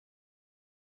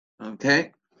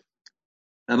Okay,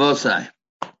 Abosai.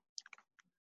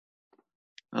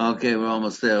 Okay, we're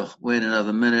almost there. Wait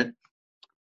another minute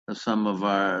for some of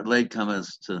our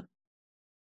latecomers to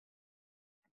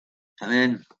come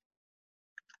in.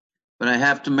 But I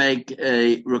have to make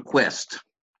a request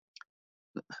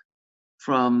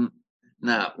from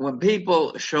now. When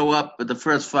people show up at the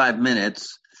first 5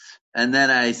 minutes, and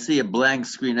then I see a blank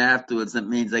screen afterwards, that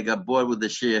means I got bored with the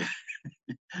shir,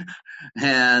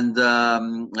 and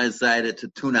I decided to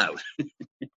tune out.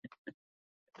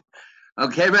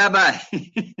 Okay, Rabbi,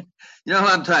 you know who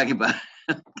I'm talking about.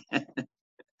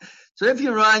 So if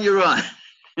you're on, you're on.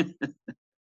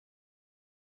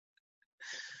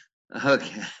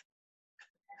 Okay.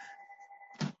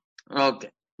 Okay.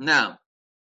 Now,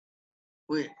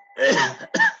 we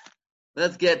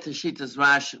let's get to Shitas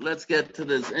Rash. Let's get to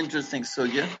this interesting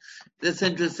sugya. This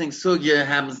interesting sugya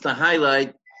happens to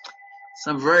highlight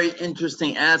some very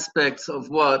interesting aspects of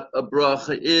what a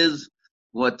bracha is,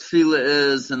 what tefillah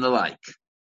is, and the like.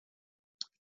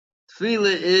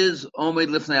 Tefillah is omed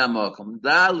lifnei hamokum.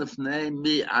 Da lifnei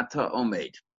mi ata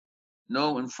omed.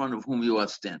 Know in front of whom you are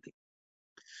standing.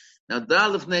 Now, da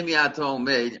lifnei mi ata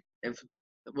omed. If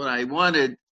what I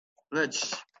wanted,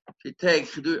 let's take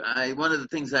one of the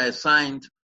things I assigned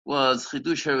was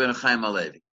Chidush Rabbeinu Chaim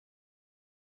Halevi.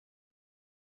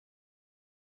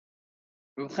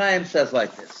 Rabbi Chaim says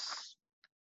like this.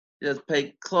 Just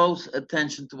pay close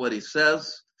attention to what he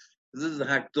says. This is a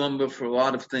hakdama for a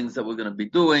lot of things that we're going to be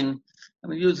doing. I'm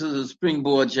going to use it as a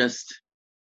springboard just,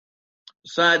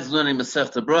 besides learning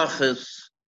Masechta Brachas,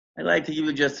 I'd like to give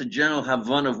you just a general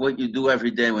havon of what you do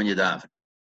every day when you daven.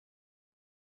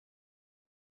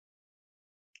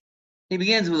 He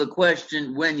begins with a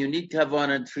question, when you need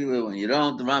kavanah in tefillah, when you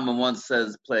don't. The Rambam one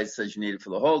place says you need it for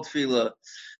the whole tefillah.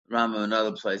 The Rambam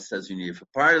another place says you need it for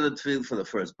part of the tefillah, for the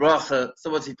first bracha. So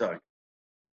what's he talking?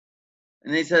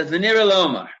 And he says, V'nira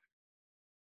lomar.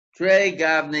 Trey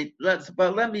Gavni,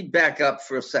 but let me back up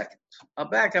for a second. I'll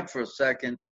back up for a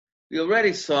second. We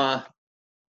already saw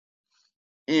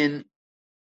in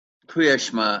Kriya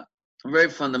Shema a very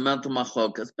fundamental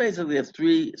machlokas. Basically, have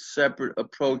three separate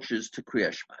approaches to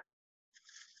Kriya Shema.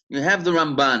 You have the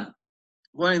Ramban.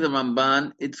 According to the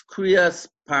Ramban, it's Kriyas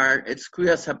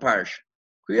Haparsha.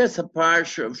 Kriyas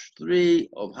Haparsha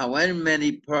of however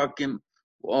many prakim,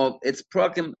 it's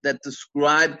prakim that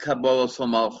describe Kabbalah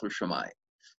Malchus Shamayim.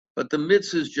 But the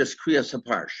mitzvah is just Kriyas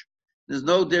Haparsha. There's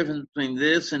no difference between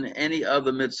this and any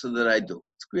other mitzvah that I do.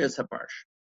 It's Kriyas Haparsha.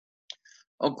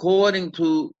 According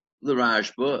to the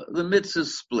Rashba, the mitzvah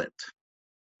is split.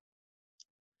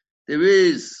 There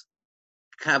is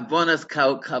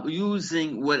Kavanas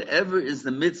using whatever is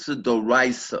the mitzvah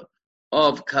doraisa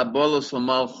of Kabbalah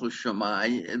Malchus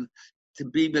Shamayim to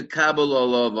be Mekabel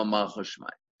all over Malchus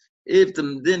Shamayim. If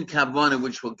the din Kavana,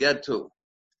 which we'll get to,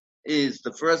 is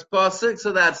the first pasuk,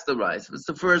 so that's the rice. If it's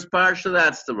the first parsha,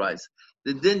 that's the rice.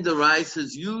 The din the rice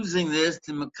is using this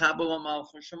to Mekabel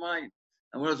Malchus Shamayim.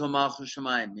 And what does Malchus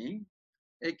Shamayim mean?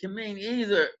 It can mean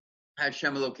either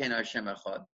Hashem Elokeinu Hashem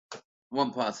Echad,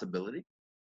 one possibility.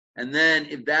 And then,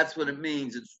 if that's what it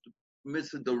means, it's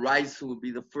mitzvah d'oraisa would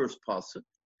be the first pasuk.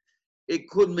 It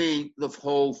could mean the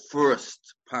whole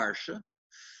first parsha.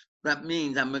 That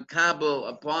means I'm mekabel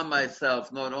upon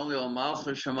myself not only on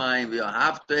Malchus Shamayim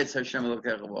v'yahavtes Hashem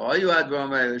Elokecha v'hoyu ad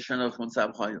v'omer l'shanoch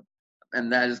m'tzav chayim,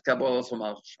 and that is Kabbalah of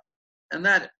Malchus Shamayim. And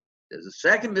that there's a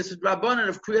second mitzvah rabbanan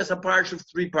of kriyas haparsha of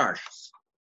three parshas.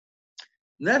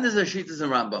 And then there's a Shitas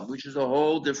and Rambam, which is a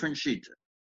whole different shita.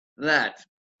 That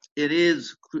it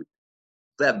is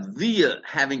that via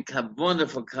having kavanah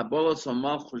for Kabbalah of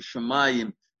Malchus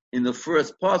Shamayim in the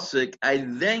first pasuk, I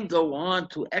then go on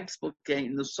to explicate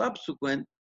in the subsequent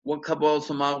what Kabbalah of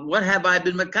Malchus. What have I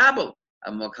been makabel?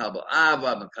 I'm makabel ava,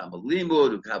 I'm makabel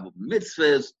limud, makabel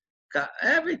mitzvahs,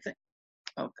 everything.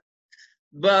 Okay,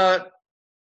 but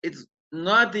it's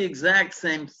not the exact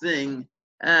same thing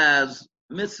as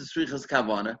mitzvah strichas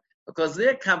kavanah, because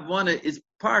their kavanah is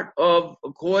part of,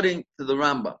 according to the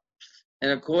Rambam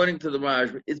and according to the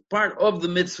Raj, it's part of the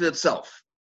mitzvah itself.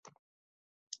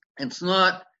 It's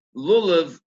not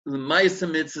lulav, the ma'isa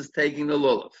mitzvah is taking the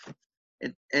lulav.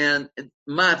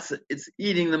 Matzah, it's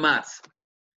eating the matzah.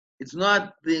 It's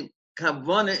not, the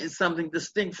kavanah is something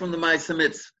distinct from the ma'isa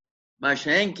mitzvah.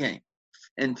 Ma'ashen came.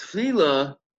 And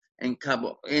tefillah, and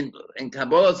Kabbalah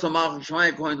Malchus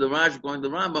Shamayim, according to the Raj, according to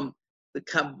the Rambam, the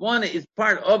kavanah is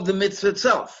part of the mitzvah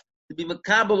itself. To be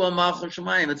mekabel on Malchus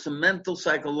Shamayim, it's a mental,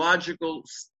 psychological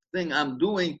thing I'm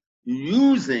doing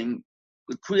using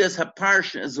the Kriyas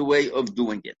HaParsha as a way of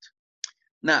doing it.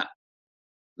 Now,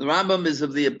 the Rambam is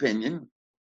of the opinion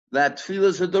that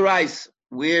tefillas are d'oraisa.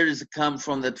 Where does it come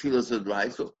from that tefillas are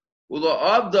d'oraisa? The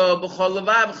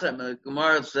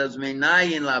Gemara says,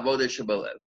 "Meinayin la'avodah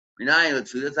shebalev." Meinayin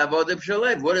l'tefillah. It's avodah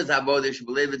shebalev. What is avodah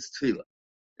shebalev? It's tefillah.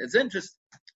 It's interesting.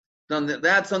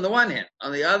 That's on the one hand.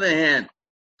 On the other hand,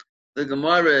 the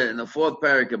Gemara in the fourth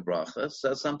parak of Bracha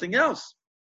says something else.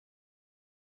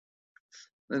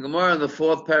 The Gemara in the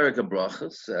fourth parak of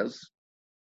Bracha says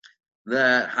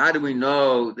that how do we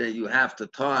know that you have to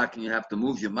talk and you have to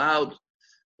move your mouth?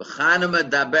 V'chanama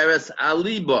daberes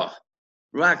aliba.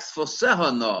 Rax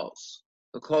foseha knows.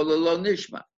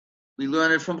 Nishma. We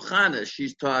learn it from Chana.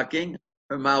 She's talking,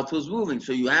 her mouth was moving.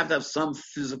 So you have to have some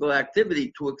physical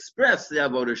activity to express the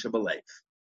avodah shebalev.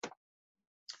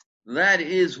 That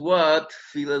is what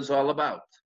tefillah is all about.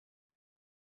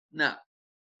 Now,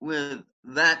 with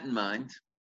that in mind,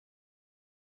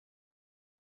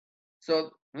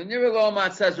 so when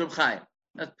Niralomat says Reb Chaim,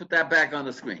 let's put that back on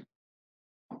the screen.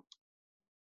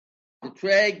 There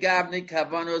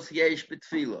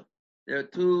are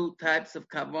two types of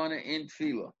kavana in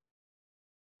tefillah.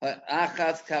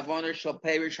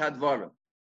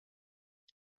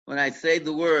 When I say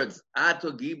the words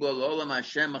Ato Gibol Olam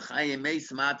Hashem Chayim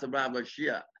Meis Mata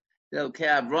Rabashia Elkei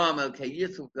Avram Elkei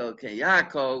Yitzchak Elkei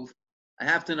Yaakov, I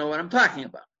have to know what I'm talking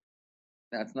about.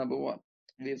 That's number one.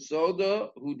 V'soda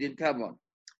who did kavana.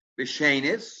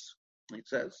 B'shenis, it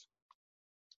says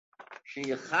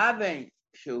Sheyachavein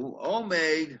Shehu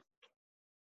Omeid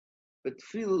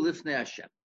B'tefillah Lifnei Hashem.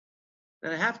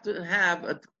 That I have to have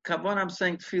a kavana. I'm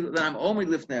saying tefillah that I'm only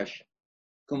Lifnei Hashem.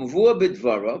 Kumvua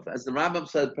b'dvarav, as the Rambam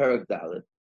said, Perek Dalet.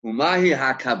 Umahi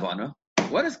ha-kavana.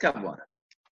 What is kavana?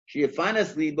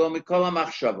 Sheyafanas libo mikol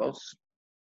ha-machshavos.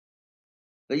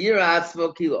 V'yira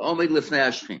atzvo ki l'omid lifnei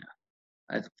hashchina.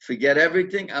 I forget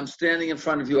everything. I'm standing in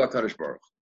front of you, HaKadosh Baruch.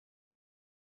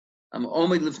 I'm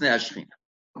omid lifnei hashchina.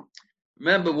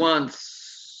 Remember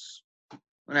once,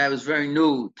 when I was very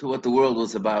new to what the world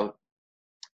was about,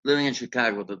 living in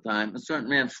Chicago at the time, a certain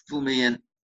man flew me in, a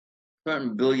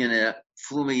certain billionaire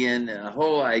flew me in, a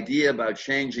whole idea about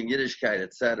changing Yiddishkeit,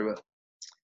 etc.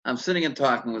 I'm sitting and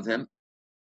talking with him.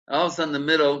 All of a sudden, in the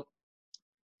middle,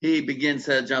 he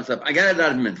jumps up. I got to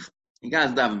daven mincha. He got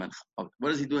his daven mincha. Okay.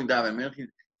 What is he doing daven mincha? He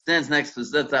stands next to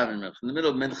his daven mincha. In the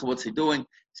middle of mincha, what's he doing?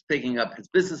 He's picking up his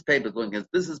business papers, doing his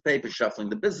business papers, shuffling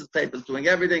the business papers, doing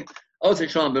everything. 3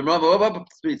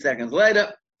 seconds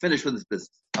later, finished with his business.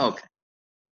 Okay.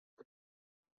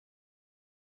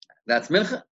 That's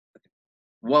mincha.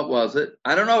 What was it?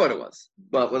 I don't know what it was.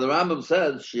 But what the Rambam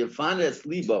says, Sheyafanes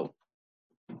libo.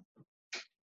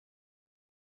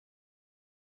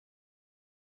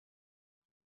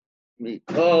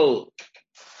 Mikol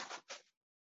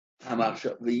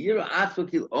hamachav v'yira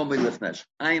atzvokil omei lifnesh.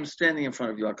 I am standing in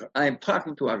front of you. I am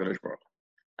talking to HaKadosh Baruch Hu.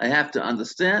 I have to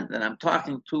understand that I'm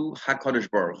talking to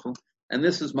HaKadosh Baruch Hu, and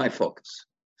this is my focus.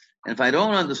 And if I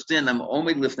don't understand I'm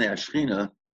omei lifnei hashchina,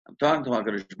 I'm talking to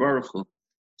HaKadosh Baruch Hu,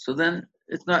 so then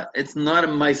it's not a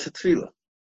ma'aseh tefillah.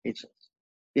 It's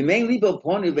the main libo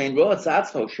poni vein roatz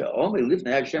atzvo she'omei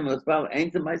lifnei Hashem l'tzbal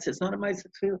ain't a ma'aseh. It's not a ma'aseh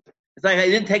tefillah. It's like I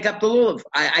didn't take up the lulav.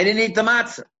 I didn't eat the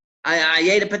matzah. I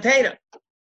ate a potato.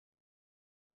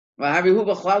 Now,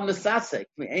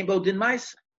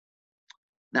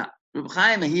 Reb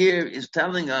Chaim here is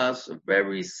telling us a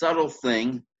very subtle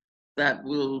thing that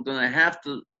we're going to have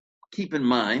to keep in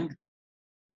mind.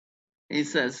 He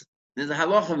says, there's a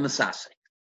halacha of mesasek.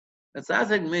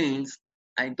 Mesasek means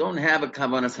I don't have a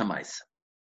kavanas hamaisa.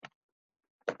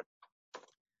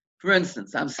 For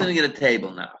instance, I'm sitting at a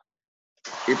table now.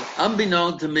 If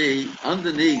unbeknown to me,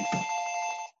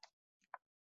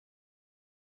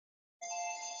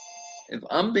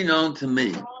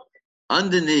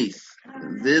 underneath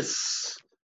this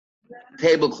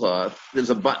tablecloth,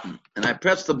 there's a button, and I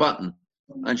press the button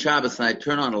on Shabbos and I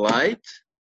turn on a light.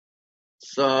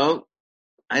 So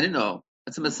I didn't know.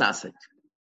 It's a mesasek.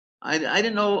 I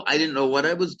didn't know what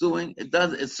I was doing.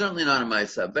 It's certainly not a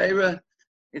ma'aseh avera.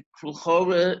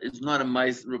 It's not a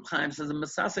ma'aseh. Reb Chaim says a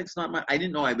mesasek is not my. I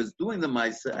didn't know I was doing the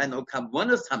ma'aseh. I know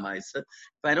kavanas ha'ma'aseh.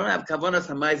 If I don't have kavanas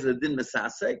ha'ma'aseh, the din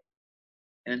mesasek.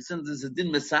 And since there's a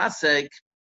din mesasek,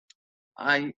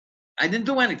 I didn't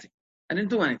do anything.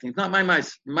 It's not my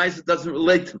ma'aseh. Ma'aseh doesn't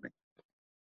relate to me.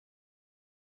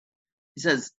 He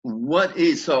says,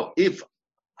 if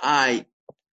I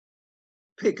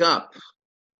pick up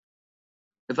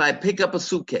a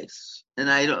suitcase, and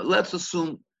let's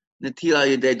assume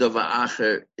Netila Yedei Dova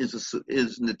Acher is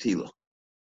Netila.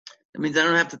 That means I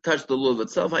don't have to touch the lulav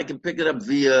itself. I can pick it up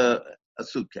via a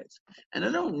suitcase. And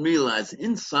I don't realize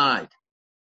inside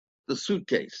the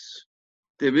suitcase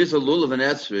there is a lulav and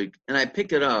esrog, and I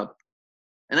pick it up,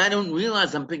 and I don't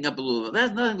realize I'm picking up a lulav.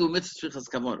 That's nothing to do with mitzvah shvichas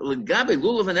kavon. L'gabe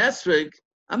lulav and esrog,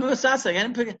 I'm a Masasek.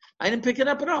 I didn't pick it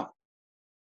up at all.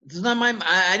 It's not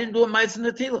I didn't do a Ma'aseh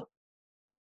Natila.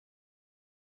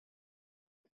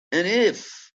 And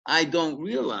if I don't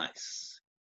realize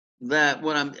that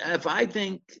if I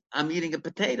think I'm eating a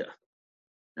potato,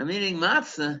 I'm eating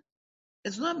matzah,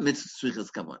 it's not mitzvah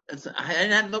tzrichas kavanah. I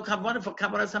had no kavanah for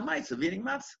kavanas ha'maisa of eating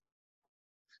matzah.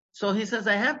 So he says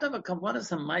I have to have a kavanas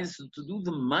ha'maisa to do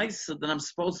the maisa that I'm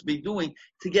supposed to be doing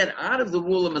to get out of the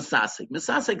rule of masasik.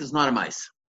 Masasik is not a maisa.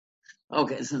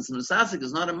 Okay, since masasik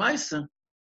is not a maisa,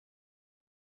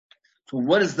 so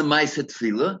what is the maisa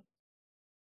tefillah?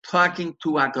 Talking to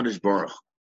HaKadosh Baruch Hu.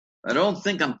 I don't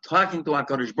think I'm talking to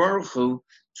HaKadosh Baruch Hu,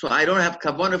 so I don't have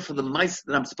kavanah for the maisa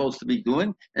that I'm supposed to be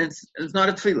doing, and it's not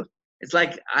a tefillah. It's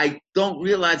like I don't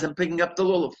realize I'm picking up the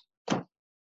lulav.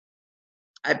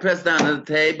 I press down on the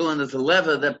table and there's a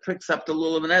lever that picks up the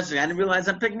lulav and esrog. I didn't realize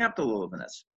I'm picking up the lulav and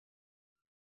esrog.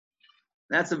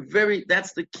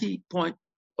 That's the key point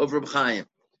of Reb Chaim.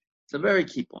 It's a very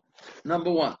key point.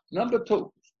 Number one. Number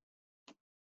two.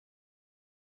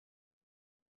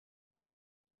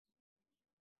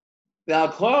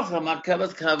 This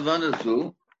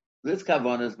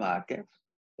kavanah is ma'akev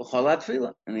b'chol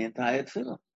tefillah and the entire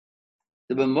tefillah.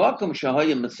 The b'mokum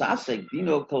shahaya masasek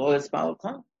dino kol espal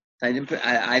kol. I didn't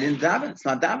daven. It's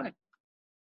not davening.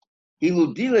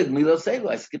 Hilu dileg milo seilu.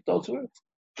 I skipped those words.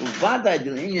 Uvadai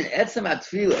dilinyan etzem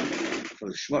atfila for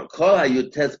the shmor kol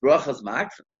hayutes brachas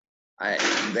ma'akrim.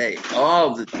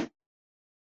 All the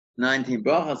 19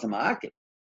 brachas ma'akim.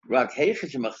 Rak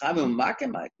heichish ma'chavim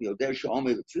ma'akim ma'ak yoder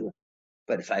sho'omi v'tfila.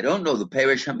 But if I don't know the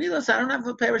Perish Hamilas, I don't have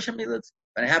the Perish Hamilas.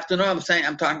 But I have to know I'm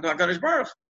talking to HaKadosh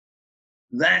Baruch.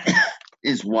 That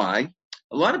is why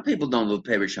a lot of people don't know the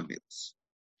Perish Hamilas.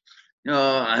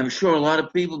 I'm sure a lot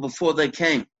of people before they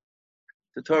came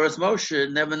to Torah's Moshe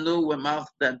never knew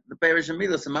that the Perish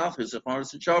Hamilas and Malchus are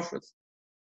Choros and Shofras.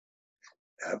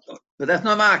 But that's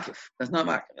not Makif. That's not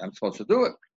Makif. I'm supposed to do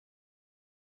it.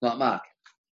 Not Makif.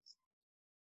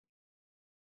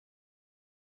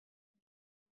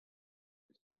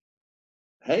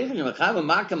 That's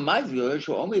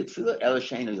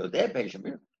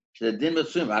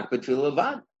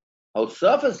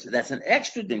an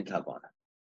extra din kavana.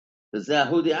 And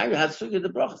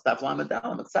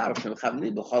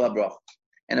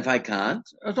if I can't,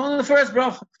 it's only the first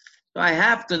bracha. So I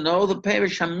have to know the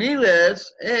Perish Hamilas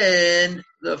in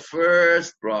the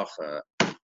first bracha.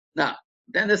 Now,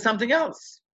 then there's something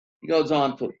else. He goes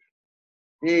on to.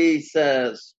 He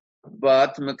says,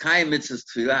 but Mekayim Mitzvah's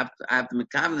Tefillah, after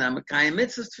Mekayim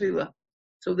Mitzvah's Tefillah.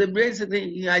 So they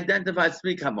basically, he identifies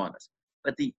three kavanas.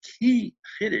 But the key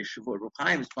chiddush of what Reb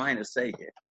Chaim is trying to say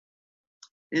here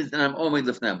is that I'm only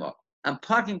lifnei hamor. I'm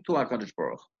talking to HaKadosh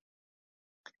Baruch.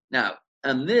 Now,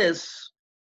 on this,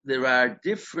 there are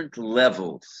different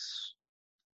levels.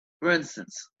 For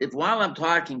instance, if while I'm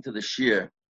talking to the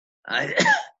shir, I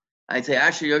say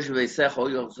Asher Yoshev Eisecha Ol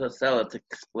Yosef to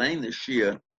explain the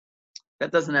shir,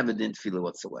 that doesn't have a din tefillah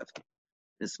whatsoever.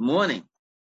 This morning,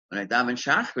 when I daven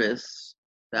Shachris,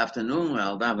 the afternoon when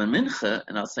I'll daven Mincha,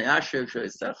 and I'll say Asher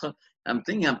Yoshev, I'm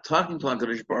thinking I'm talking to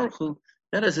HaKadosh Baruch Hu,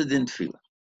 that is a din tefillah.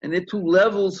 And there are two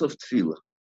levels of tefillah.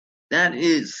 That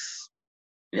is,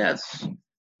 yes,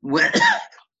 when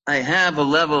I have a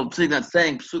level of tefillah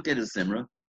saying Psukei de Simra,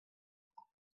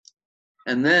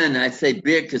 and then I say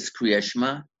Birkas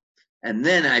Kriyashma, and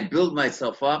then I build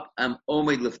myself up, I'm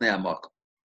Omed Lifnei HaMakom.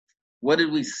 What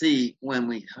did we see when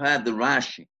we had the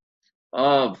Rashi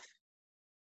of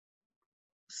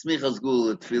Smichas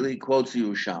Gula Tefillah? He quotes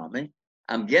Yerushalmi.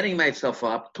 I'm getting myself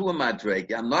up to a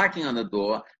madrega. I'm knocking on the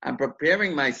door. I'm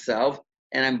preparing myself,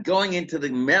 and I'm going into the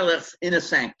Melech's inner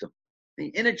sanctum, the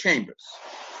inner chambers.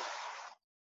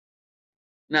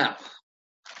 Now,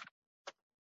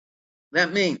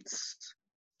 that means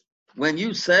when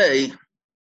you say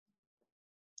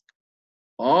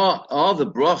all the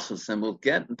brachas, and we'll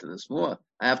get into this more.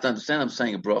 I have to understand I'm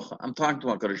saying a bracha. I'm talking to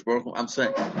HaKadosh Baruch Hu. I'm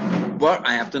saying,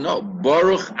 I have to know.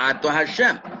 Baruch Ato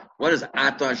Hashem. What does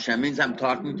Ato Hashem means? I'm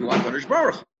talking to HaKadosh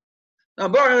Baruch Hu. Now,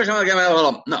 Baruch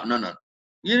Hashem, no.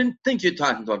 You didn't think you're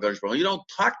talking to HaKadosh Baruch Hu. You don't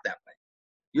talk that way.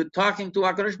 You're talking to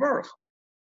HaKadosh Baruch Hu.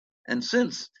 And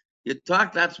since you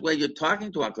talk, that's where you're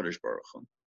talking to HaKadosh Baruch Hu.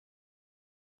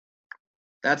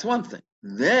 That's one thing.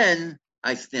 Then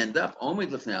I stand up.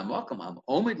 Omid lifnei hamakom. I'm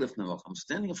omid lifnei hamakom. I'm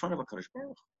standing in front of HaKadosh Baruch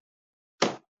Hu.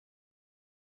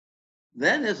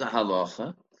 Then there's a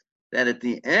halacha that at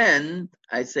the end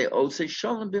I say, "Osei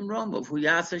shalom b'mromov hu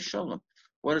yaseh shalom."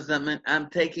 What does that mean? I'm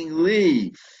taking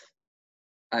leave.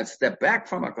 I've stepped back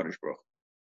from HaKadosh Baruch Hu.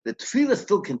 The tefillah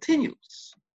still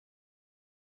continues,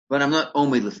 but I'm not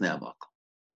omid lifnei hamakom.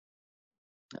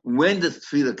 When does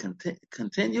tefillah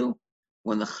continue?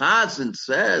 When the Chazan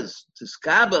says,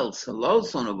 Tiskabel,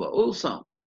 Saloson, of Ulson,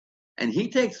 and he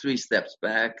takes 3 steps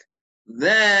back,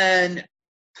 then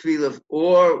Tefillah,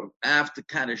 or after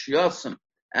Kaddish Yosem,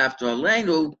 after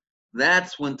Aleinu,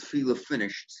 that's when Tefillah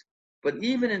finishes. But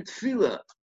even in Tefillah,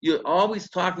 you're always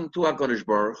talking to HaKadosh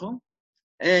Baruch Hu,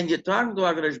 and you're talking to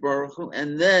HaKadosh Baruch Hu,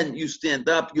 and then you stand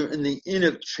up, you're in the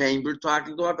inner chamber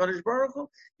talking to HaKadosh Baruch Hu,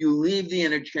 you leave the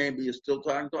inner chamber, you're still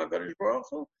talking to HaKadosh Baruch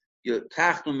Hu, your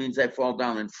tachnu means I fall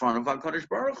down in front of HaKadosh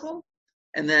Baruch Hu,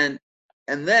 and then,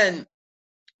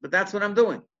 but that's what I'm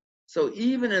doing. So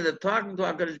even in the talking to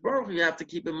HaKadosh Baruch Hu, you have to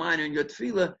keep in mind in your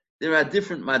tefillah, there are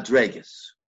different madregas.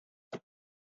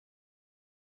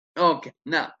 Okay,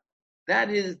 now,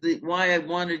 that is why I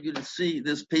wanted you to see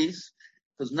this piece,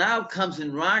 because now comes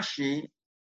in Rashi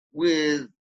with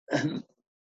an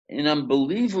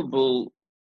unbelievable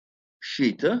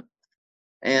shita,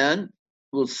 and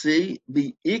we'll see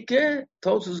the Iker,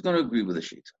 Tosfos is going to agree with the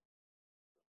shita.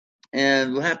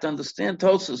 And we'll have to understand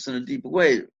Tosfos in a deeper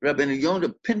way. Rabbi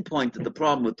Yonah pinpointed the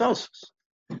problem with Tosfos.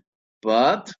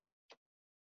 But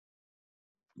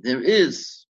there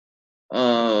is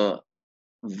a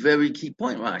very key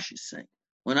point Rashi is saying.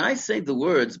 When I say the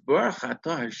words, Baruch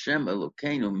atah Hashem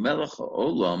Elokeinu melech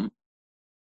ha'olam,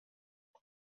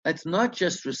 it's not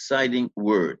just reciting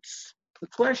words. The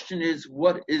question is,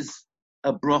 what is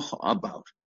a bracha about?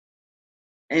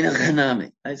 Ein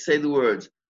chanami. I say the words,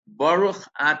 Baruch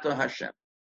atah Hashem.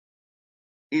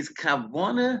 Is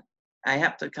kavana, I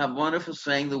have to kavana for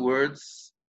saying the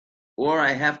words, or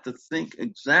I have to think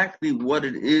exactly what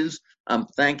it is I'm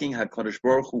thanking HaKadosh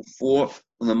Baruch Hu for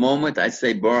from the moment I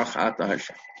say Baruch atah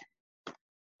Hashem.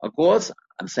 Of course,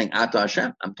 I'm saying atah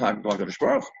Hashem, I'm talking about HaKadosh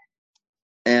Baruch Hu.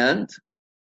 And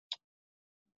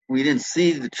we didn't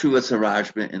see the Tshuvas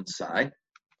HaRashba inside.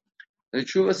 The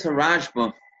Tshuvas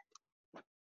HaRashba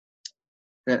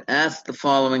that asked the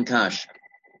following kasha.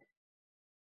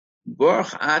 Baruch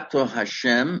atah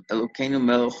Hashem Elokeinu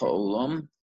melech ha'olam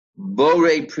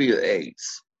borei priya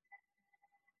eitz.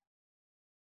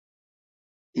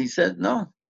 He said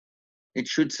no. It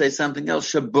should say something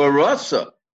else.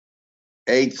 Shabarasa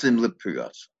eitzim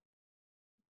lepriyasa.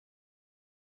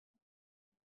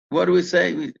 What do we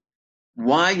say?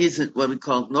 Why is it what we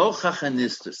call nochach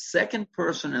hanistus, second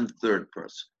person and third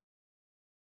person?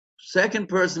 Second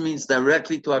person means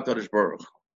directly to HaKadosh Baruch.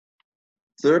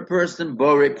 Third person,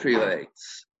 borei priya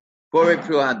eitz. Borei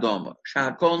priya adoma.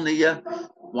 Shakol niya.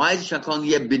 Why is shakol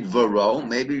niya bidvaro?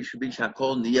 Maybe it should be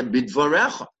shakol niya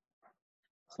bidvarecha.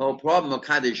 No problem.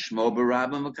 Makadesh shmo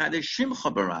barabba, makadesh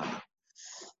shimcha barabba.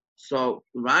 So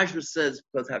Rashi says,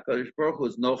 because HaKadosh Baruch Hu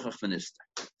is nochach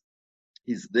v'nista.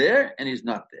 He's there and he's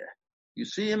not there. You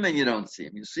see him and you don't see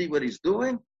him. You see what he's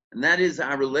doing, and that is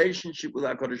our relationship with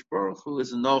HaKadosh Baruch Hu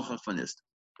is a nochach v'nista.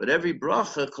 But every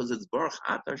bracha, because it's Baruch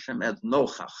atah Hashem, adds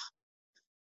nochach.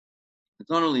 It's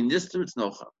not only nista, it's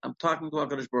nochach. I'm talking to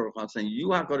HaKadosh Baruch Hu. I'm saying, you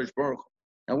HaKadosh Baruch Hu.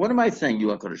 Now what am I saying, you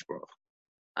HaKadosh Baruch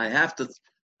Hu?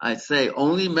 I say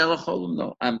only melech olam.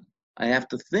 No, I have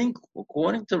to think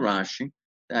according to Rashi.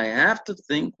 I have to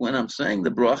think when I'm saying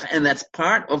the bracha, and that's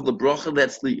part of the bracha.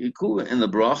 That's the ikula in the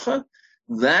bracha.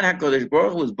 That Hakadosh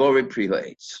Baruch Hu is borei priya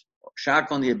eitz,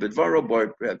 shakon yebidvaro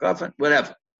borei priya gafen,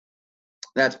 whatever.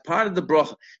 That's part of the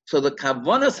bracha. So the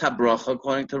kavanas habracha,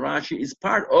 according to Rashi, is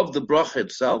part of the bracha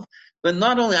itself. But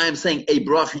not only I'm saying a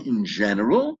bracha in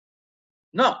general.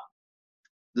 No.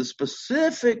 The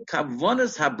specific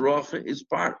kavanas habracha is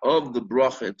part of the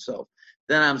bracha itself.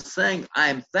 Then I'm saying,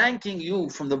 I'm thanking you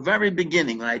from the very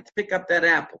beginning when I pick up that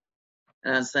apple.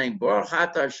 And I'm saying, Baruch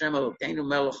atah Hashem Elokeinu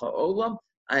melech ha'olam.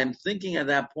 I am thinking at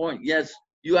that point, yes,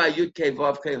 you are Yud Kei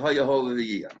Vav Kei Hoyehovah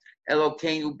V'yiyah.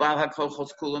 Elokeinu Bal HaKochos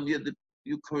Kulam.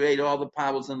 You create all the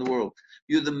powers in the world.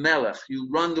 You're the melech. You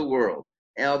run the world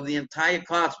of the entire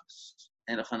cosmos.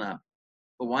 And Chanam.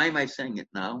 But why am I saying it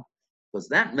now? Because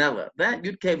that melech, that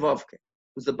Yud Kei Vav Kei,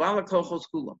 who's the Bal HaKochos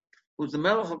Kulam, who's the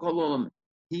melech HaKol Olam,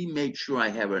 he made sure I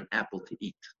have an apple to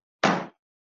eat.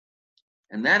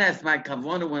 And that is my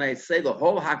kavanah when I say the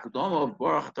whole Hakadama of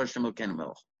Baruch atah Hashem Elokeinu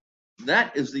melech.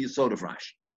 That is the yesod of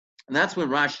Rashi. And that's where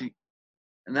Rashi,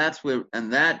 that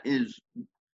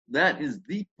is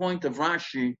the point of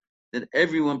Rashi that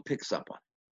everyone picks up on.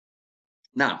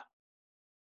 Now,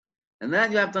 and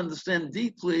then you have to understand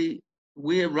deeply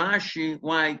where Rashi,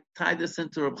 why I tie this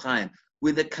into Reb Chaim.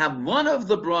 Where the kavanah of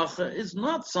the bracha is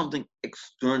not something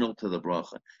external to the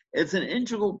bracha. It's an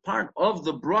integral part of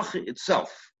the bracha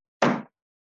itself.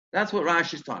 That's what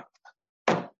Rashi is talking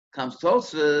about. Comes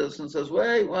Tosfos and says,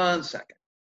 wait 1 second.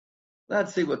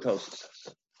 Let's see what Tosfos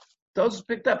says. Tosfos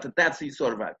picked up that that's the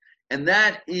sort of right. And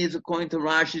that is according to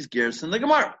Rashi's Gerson the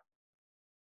Gemara.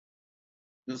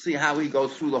 You'll see how he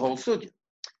goes through the whole sugya.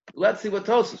 Let's see what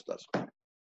Tosfos does.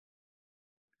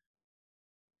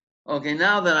 Okay,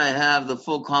 now that I have the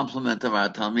full complement of our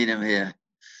Talmidim here,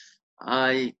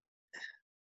 I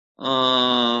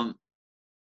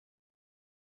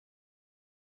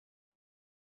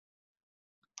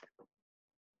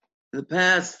the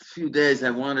past few days I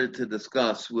wanted to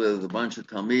discuss with a bunch of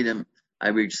Talmidim. I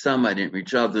reached some, I didn't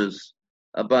reach others,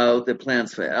 about the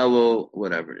plans for Elul,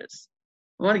 whatever it is.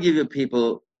 I want to give you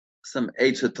people some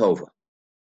Eitzah Tova.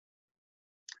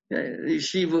 The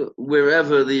yeshiva,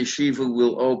 wherever the yeshiva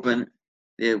will open,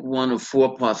 one of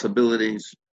four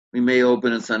possibilities. We may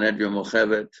open in Sanhedrin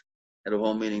Mochevet, had a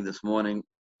whole meeting this morning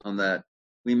on that.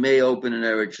 We may open in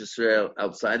Eretz Yisrael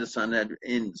outside of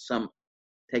Sanhedrin,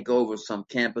 take over some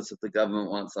campus if the government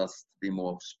wants us to be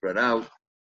more spread out.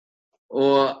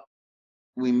 Or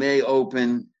we may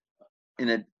open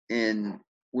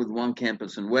with one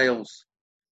campus in Wales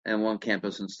and one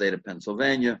campus in the state of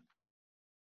Pennsylvania.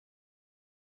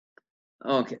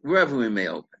 Okay, wherever we may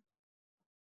open.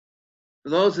 For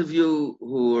those of you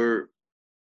who are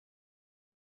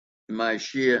in my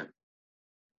shir,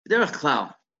 derech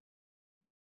klal,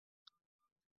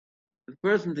 the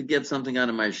person to get something out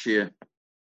of my shir,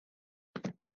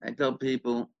 I tell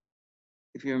people,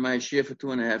 if you're in my shir for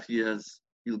 2.5 years,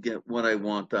 you'll get what I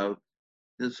want out.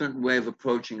 There's a certain way of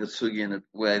approaching a sugi in a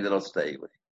way that'll stay with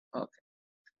you. Okay.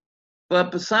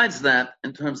 But besides that,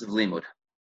 in terms of limud,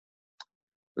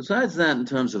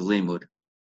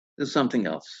 there's something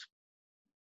else.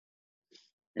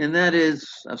 And that is,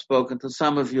 I've spoken to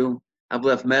some of you. I've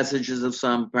left messages of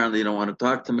some. Apparently you don't want to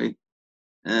talk to me.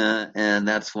 And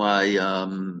that's why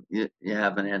you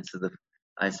haven't answered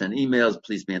I send emails,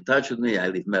 please be in touch with me. I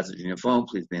leave messages on your phone,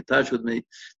 please be in touch with me.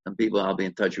 Some people I'll be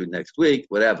in touch with next week,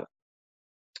 whatever.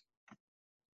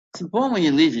 It's important when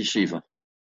you leave yeshiva.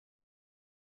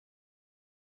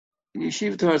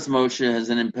 Yeshiva Toras Moshe has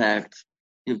an impact.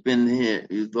 You've been here,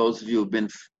 those of you who have been a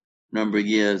number of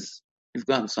years, you've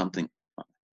gotten something.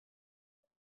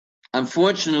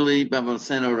 Unfortunately, Baba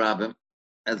Seno Rabbim,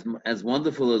 as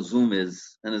wonderful as Zoom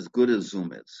is, and as good as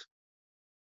Zoom is,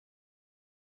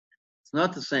 it's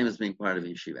not the same as being part of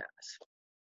yeshiva.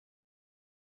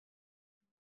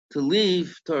 To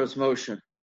leave Toras Moshe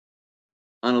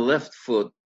on a left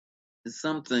foot is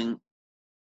something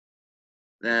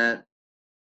that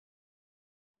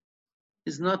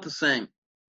is not the same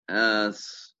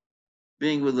as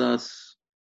being with us.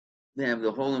 They have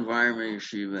the whole environment of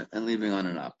yeshiva and leaving on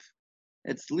an up.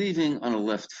 It's leaving on a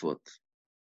left foot.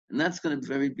 And that's going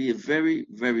to be a very,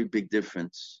 very big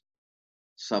difference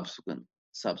subsequently.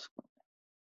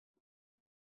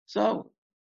 So,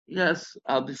 yes,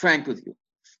 I'll be frank with you.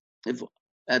 If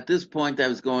at this point I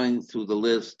was going through the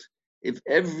list, if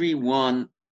everyone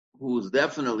who's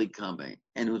definitely coming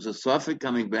and who's a Suffolk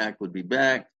coming back would be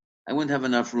back, I wouldn't have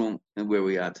enough room in where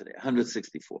we are today,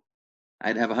 164.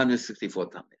 I'd have 164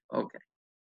 Tamid. Okay.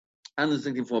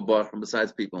 164 Baruch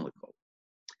besides people in the cold.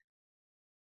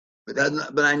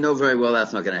 But I know very well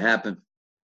that's not going to happen.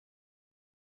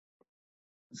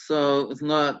 So it's an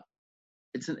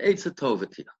Eitzah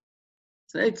Tova here.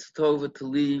 It's an Eitzah Tova to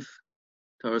leave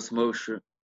Toras Moshe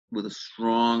with a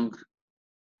strong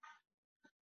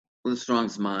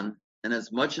Zman. And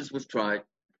as much as we've tried,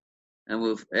 and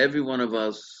with every one of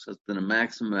us has been a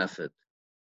maximum effort,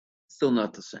 still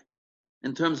not the same.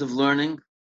 In terms of learning,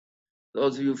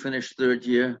 those of you who finished third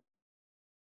year,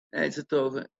 Eitzah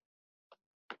Tova.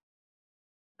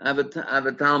 I have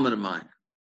a Talmud of mine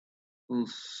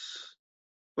who's,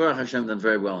 Baruch Hashem, done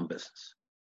very well in business.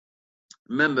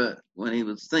 Remember, when he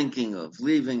was thinking of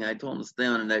leaving, I told him to stay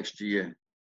on an extra year.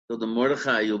 So the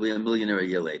Mordechai, you'll be a millionaire a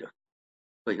year later.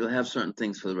 But you'll have certain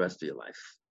things for the rest of your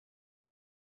life.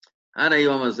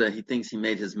 Adayom, he thinks he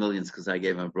made his millions because I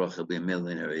gave him a bracha, he'll be a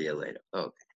millionaire a year later. Okay.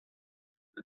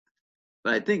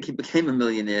 But I think he became a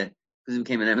millionaire because he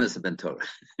became an emes ben Torah.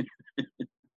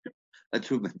 A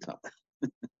true ben Torah.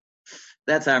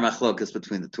 That's our machlokas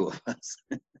between the two of us.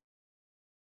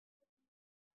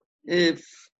 If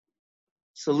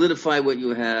solidify what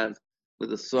you have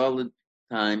with a solid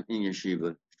time in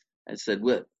yeshiva, I said,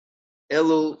 well,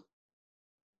 Elul,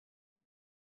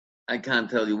 I can't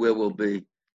tell you where we'll be.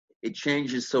 It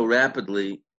changes so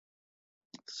rapidly,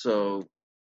 so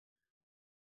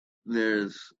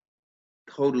it's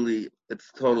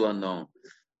total unknown.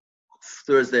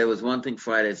 Thursday was one thing,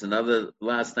 Friday it's another.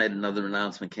 Last night another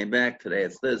announcement came back. Today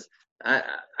it's this. I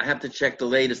have to check the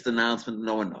latest announcement.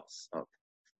 No one knows. Okay.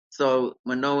 So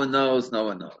when no one knows, no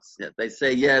one knows. Yeah, they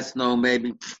say yes, no,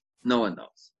 maybe. No one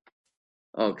knows.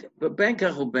 Okay, but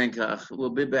Benkach, we'll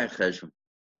be back Cheshvan,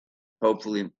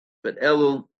 hopefully. But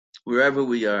Elul, wherever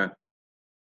we are,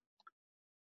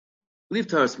 Leave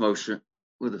Taras Moshe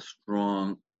with a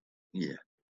strong year.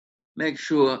 Make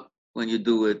sure when you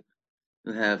do it,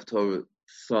 you have Torah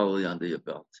solidly under your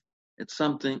belt. It's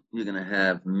something you're going to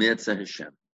have Mitzvah Hashem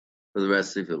for the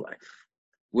rest of your life.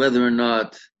 Whether or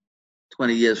not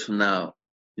 20 years from now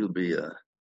you'll be a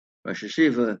Rosh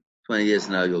Hashiva, 20 years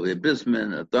from now you'll be a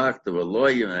businessman, a doctor, a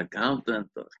lawyer, an accountant,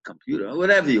 a computer,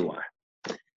 whatever you are,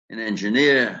 an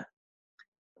engineer,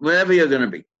 whatever you're going to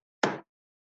be.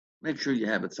 Make sure you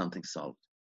have it something solid.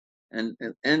 And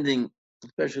ending,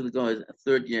 especially going a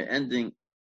third year, ending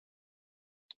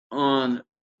on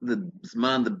the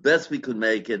Zman, the best we could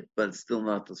make it, but it's still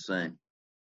not the same.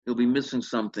 You'll be missing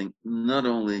something, not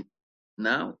only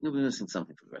now, you'll be missing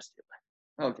something for the rest of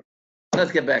your life. Okay,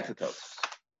 let's get back to Tosfos.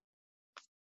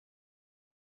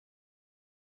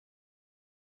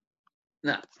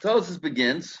 Now, Tosfos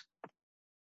begins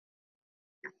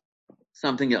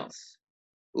something else.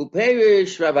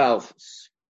 Uperish Rav Alphus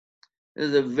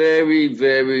is a very,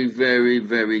 very, very,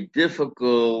 very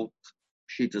difficult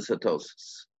Shitas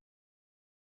HaTosfos.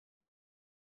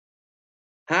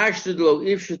 Hashtag lo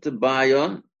ifshet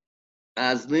bayon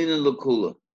as lina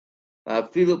lekula.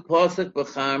 Afilu posek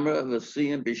b'chamra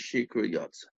v'siyim b'shikra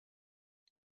yotza.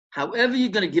 However you're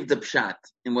going to give the pshat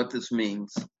in what this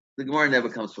means, the Gemara never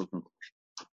comes to a conclusion.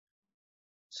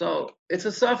 So it's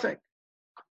a suffix.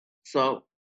 So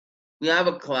we have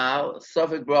a cloud,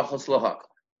 suffix brachos lahakal.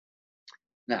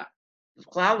 Now, the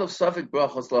cloud of suffix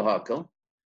brachos lahakal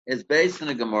is based on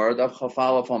a Gemara of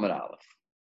Chafal Amud Aleph.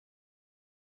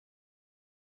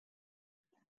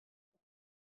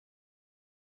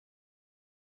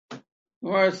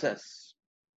 Gemara says,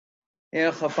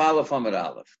 here Chafal Amud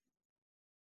Aleph.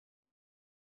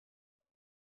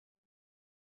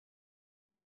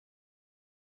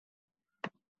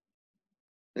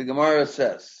 The Gemara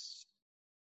says,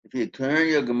 if you turn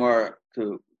your Gemara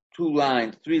to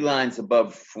 3 lines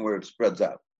above from where it spreads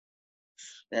out,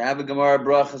 they have a Gemara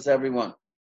brachas, everyone.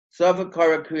 Suffix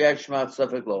kara kriyat shema,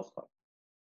 suffix locha.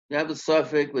 You have a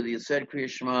suffix whether you said kriyat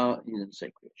shema, you didn't say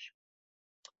kriyat shema.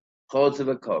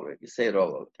 Chotzev kara, you say it all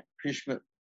over again. Krishma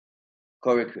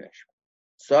kara kriyat shema.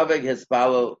 Suffix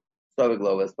hispalo, suffix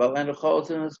lo hispalo, and a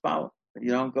chotzev hispalo. But you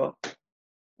don't go.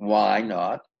 Why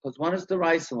not? Because one is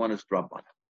deraisa and one is drabanan.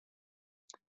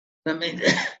 I mean,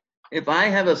 if I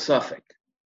have a suffix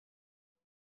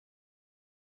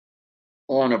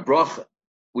on a bracha,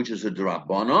 which is a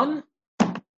drabanan,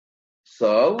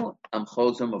 so I'm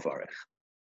chozem avarech.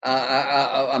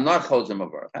 I'm not chozem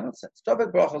avarech. I don't say suffix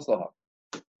brachas lahak.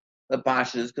 The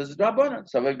pasha is because it's drabanan.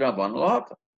 Suffix drabanan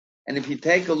lahak. And if you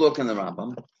take a look in the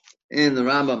Rambam in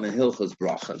Hilchos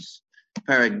Brachas,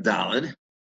 Perek Daled,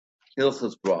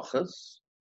 Hilchos Brachas,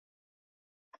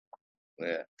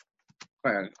 where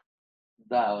Perek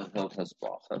Daled Hilchos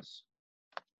Brachas.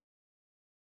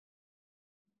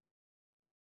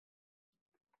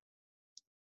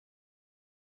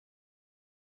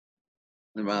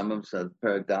 The Rambam said,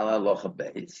 Perek Daled Locha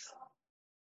Beis.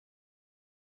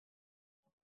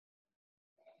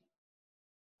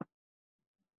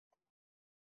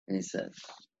 And he says,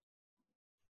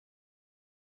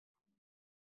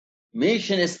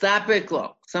 Mishin istapik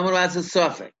lo. Someone who has a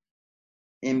suffix.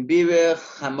 In birich,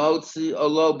 hamotzi, or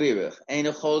lo birich.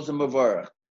 Eino chozem avorach.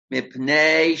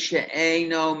 Mipnei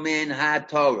she'eino min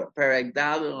ha-Torah. Perek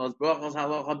Daled Hilchos Brachas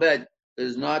halacha bed.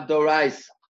 Is not doraisa.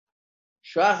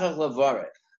 Shachach levorach.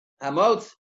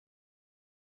 Hamotzi.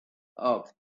 Okay.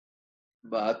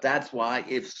 But that's why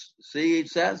if, see it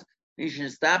says, Mishin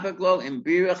istapik lo, in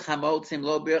birich, hamotzim,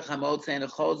 lo birich, hamotzim, eino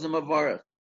chozem avorach.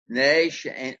 Nei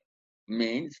she'eino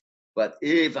means, but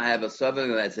if I have a suffix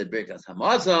that said Birkas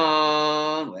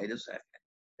Hamazon, wait a second.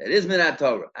 That is Minat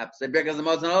Torah. I have to say Birkas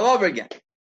Hamazon all over again.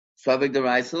 Suffix the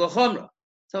Rais L'chomra.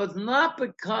 So it's not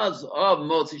because of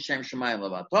Motzi Shem Shemayim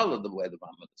Levat Torah, the way the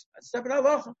Rambam describes. Separate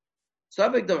halacha.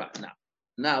 Suffix the Rais.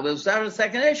 Now we'll start with the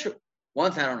second issue.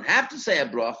 Once I don't have to say a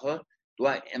bracha,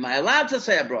 am I allowed to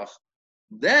say a bracha?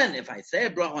 Then if I say a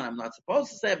bracha and I'm not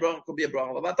supposed to say a bracha, it could be a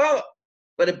bracha Levat Torah.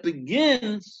 But it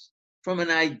begins from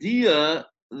an idea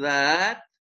that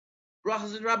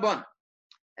brachas is rabbanan,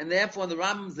 and therefore the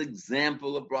Rambam's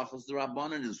example of brachas the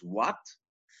rabbanan is what?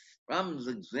 Rambam's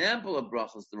example of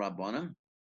brachas the rabbanan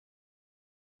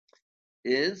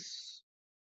is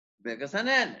Birkas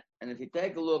Hanen. And if you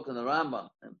take a look in the Rambam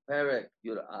in Perek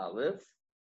Yud Aleph,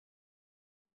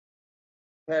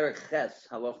 Perek Ches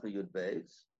Halacha Yud Beis,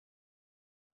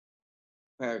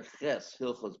 Perek Ches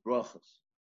Hilchos Brachas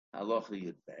Halacha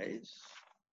Yud Beis.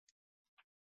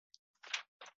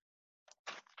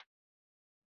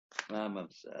 Rambam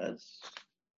says,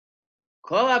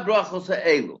 Kol ha-brachos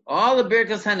ha'elu, all the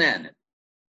Birkas Hanen,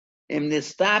 im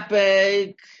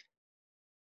nistapek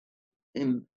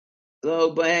in lo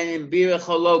in birach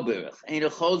or lo birach. Ain't a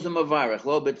chosem avarach.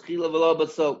 Lo betchila v'lo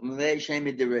basok. Mvei shem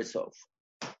midirisov.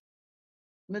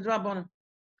 Midrabanan.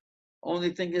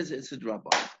 Only thing is, it's a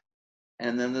drabanan.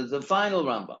 And then there's the final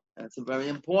Rambam. And it's a very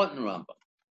important Rambam.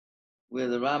 Where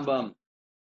the Rambam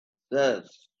says,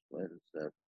 where is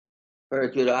that?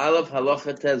 Perek Yud Aleph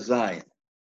Halacha Tez Zayin.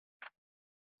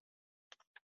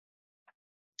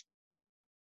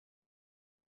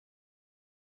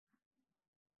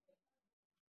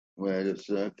 Wait a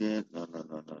second. No.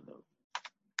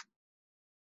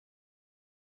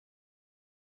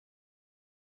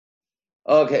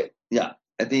 Okay, yeah.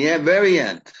 At the end, very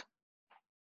end.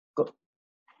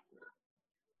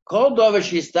 Kol dover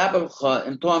shistapach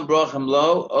in toam brochem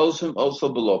lo, osum also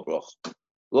below broch.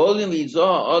 Lolim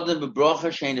yizoh odem bebrocha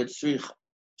shein et tzricha.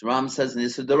 Ram says in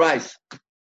this is the rice.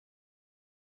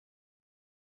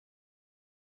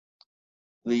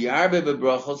 The yarbe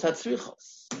bebrochos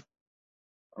hatzrichos.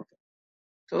 Okay.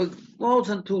 So it goes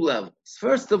on two levels.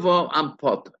 First of all, I'm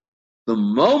potter. The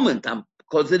moment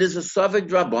because it is a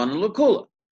suffix drabon and lakula.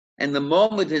 And the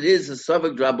moment it is a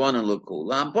suffix drabon and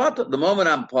lakula, I'm potter. The moment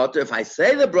I'm potter, if I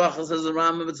say the bracha, says the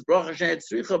Rambam, it's bracha shein et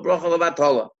tzricha, bracha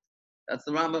levatola. That's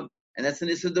the Rambam. And that's an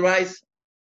issue of the rice.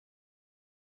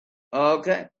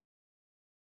 Okay.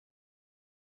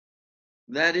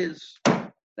 That's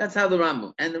how the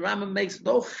Rambam. And the Rambam makes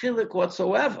no chilik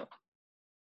whatsoever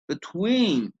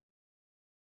between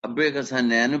a Birkas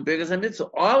Hanan and Birkas HaMitzvah.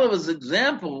 All of his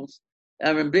examples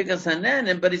are in Birkas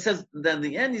Hanan, but he says, then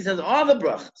the end, he says, all the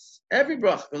brachas. Every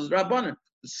bracha, because Rabbanan.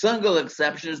 The single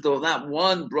exception is though not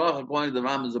one bracha, according to the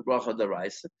Rambam, is a bracha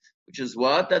deraisa, which is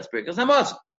what? That's Birkas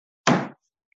HaMazon.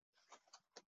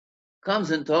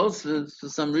 Comes and tells us for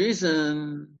some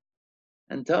reason,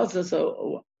 and tells us, no.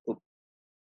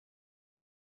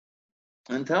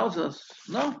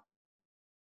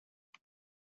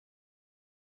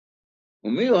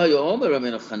 Umil hayo omer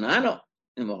Rabbeinu Chanano,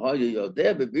 im hayo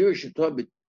yodeh bebir shito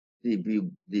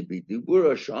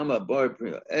b'dibura shama bar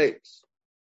priya eitz.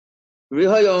 Ri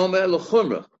hayo omer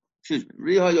l'chumra. Excuse me.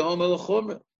 Ri hayo omer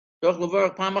l'chumra. Doch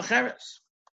levarach pam acheres.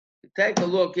 Take a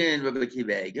look in Rabbi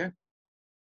Akiva Eiger.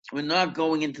 We're not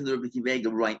going into the Rabbi Akiva Eiger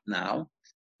right now,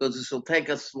 because this will take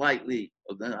us slightly.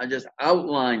 I just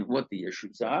outline what the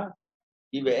issues are.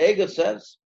 Akiva Eiger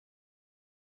says,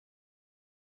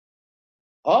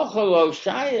 Ochalo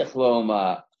shayich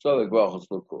loma so grochos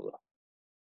l'kula.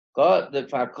 God the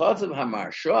fakos of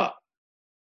Hamarsha,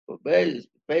 Beis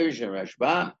Perish and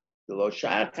Rashbam, the lo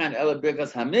shayich kan ela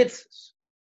birkas hamitzvos.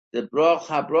 The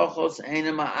brachos ain't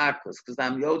ma'akos because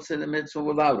I'm yotze the mitzvah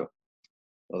without it.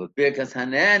 Well, the birkas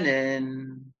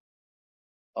hananin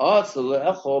also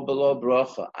le'echol below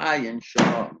bracha ayin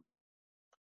shalom.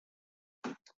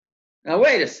 Now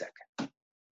wait a second.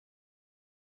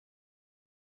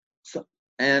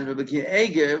 And Rabbi Akiva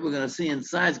Eiger, we're going to see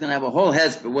inside, is going to have a whole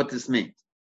hesper what this means.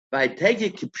 If I take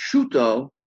it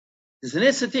kipshuto, there's an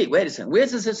Issachar. Wait a second.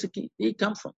 Where's this Issachar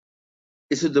come from?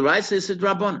 Is it the rice? Is it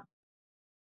Rabbanan?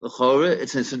 The Chorah,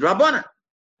 it's Issachar Rabbanan.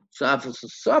 So if it's a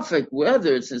suffix,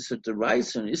 whether it's Issachar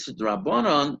rice or Issachar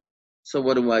Rabbanan, so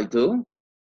what do?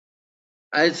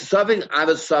 It's a suffix. I have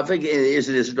a suffix. Is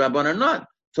it Issachar Rabbanan or not?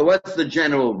 So what's the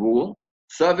general rule?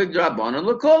 Suffix Rabbanan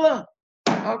l'kola.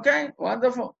 Okay,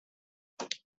 wonderful.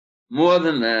 More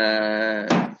than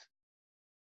that.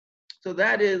 So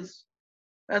that's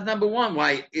number one,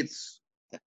 why it's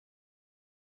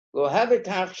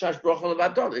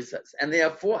it says. And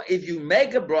therefore, if you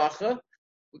make a bracha,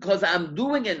 because I'm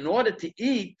doing it in order to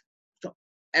eat,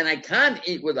 and I can't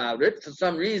eat without it, for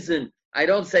some reason, I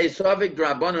don't say Sovik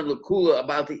Drabanan Lakula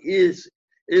about the is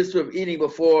of eating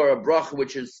before a bracha,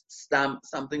 which is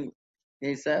something,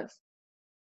 he says.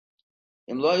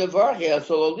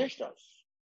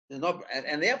 There's no,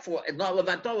 and therefore, it's not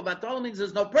Levantol. Levantol means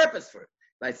there's no purpose for it.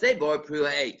 If I say Bo Priya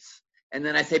Eitz, and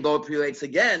then I say Bo Priya Eitz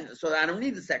again, so I don't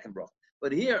need the second bracha.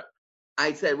 But here,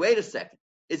 I said, wait a second.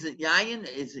 Is it Yayin?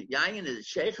 Is it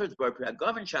Shecher? It's Bo Priya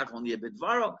Govin, Shach only a bit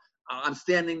varo. I'm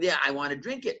standing there, I want to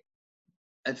drink it.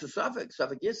 It's a suffix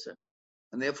Yisr.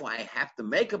 And therefore, I have to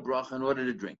make a bracha in order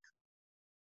to drink.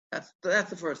 That's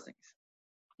the first thing.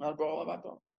 Not a bracha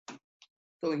Levantol.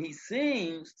 So he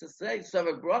seems to say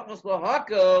Savak Brachos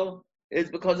Lohako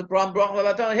is because of problem Bracha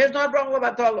Levatala. Here's not Bracha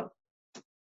Levatala.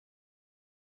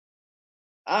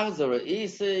 Achzara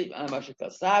Isi,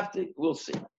 Amashikasafti, we'll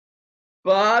see.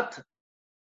 But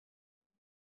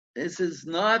this is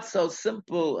not so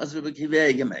simple as Rabbi Akiva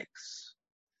Eiger makes.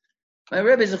 My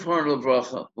Rebbe Zichron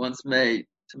Levracha once made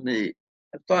to me,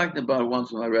 I've talked about it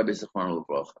once with my Rebbe Zichron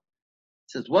Levracha. He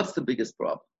says, what's the biggest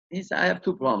problem? He said, I have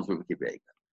two problems with Rabbi Akiva Eiger.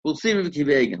 We'll see Rabbi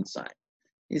Akiva Eiger inside.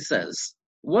 He says,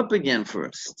 What began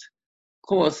first? Of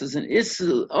course, is an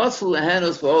isul asul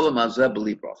hanos for all of mazeh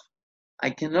b'li bracha. I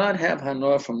cannot have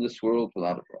hanor from this world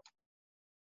without a bracha.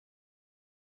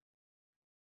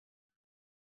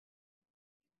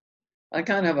 I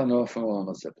can't have hanor from all of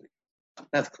mazeh b'li.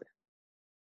 That's clear.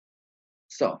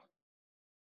 So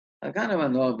I can't have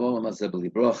hanor from all of mazeh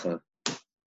b'li bracha.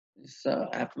 So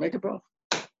I have to make a bracha.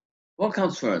 What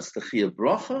comes first, the chiyuv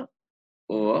bracha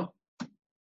or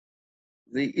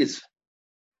the isur?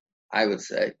 I would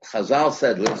say Chazal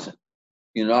said, listen,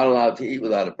 you're not allowed to eat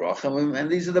without a bracha,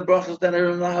 and these are the brachas that I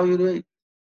don't allow you to eat.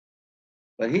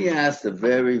 But he asked a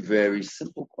very, very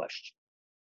simple question.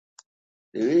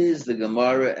 There is the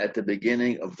Gemara at the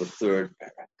beginning of the third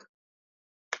parak.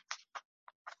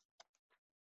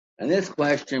 And this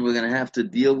question we're going to have to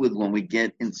deal with when we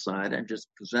get inside. I'm just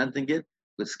presenting it.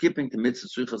 We're skipping to mitzvah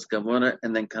tzrichas kavana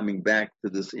and then coming back to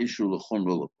this issue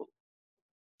l'chumra l'kul.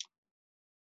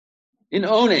 In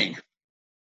owning,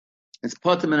 it's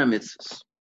potem and mitzvahs.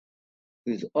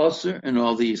 It's osir and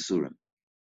all the yisurim.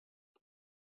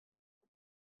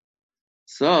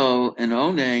 So an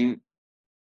owning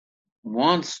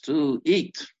wants to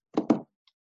eat. Now,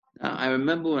 I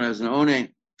remember when I was an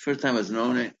owning, first time I was an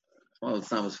owning, well, the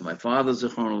time was for my father,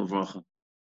 Zichron Levracha.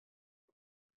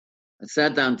 I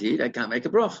sat down to eat, I can't make a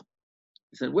bracha.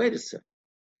 He said, wait a second.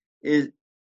 Is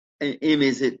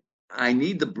it, I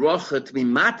need the bracha to be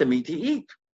matami to eat?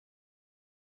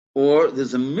 Or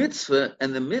there's a mitzvah,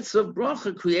 and the mitzvah of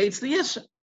bracha creates the isser.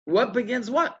 What begins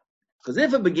what? Because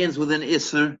if it begins with an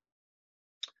isser,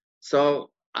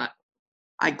 so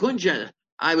I couldn't just,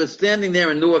 I was standing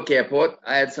there in Newark Airport.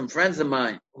 I had some friends of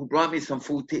mine who brought me some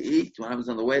food to eat when I was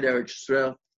on the way to Eretz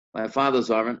Yisrael. My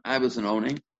father's Aaron. I was an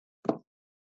owning.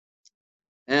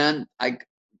 And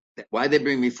why they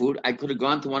bring me food? I could have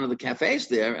gone to one of the cafes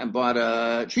there and bought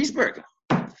a cheeseburger.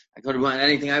 I could have bought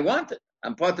anything I wanted.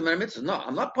 I'm part of my mitzvahs. No,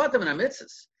 I'm not part of my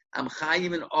mitzvahs. I'm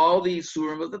chayim in all the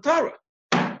surim of the Torah.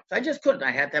 So I just couldn't.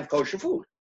 I had to have kosher food.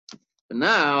 But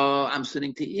now I'm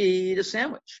sitting to eat a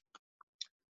sandwich.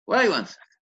 Wait one second.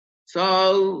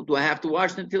 So do I have to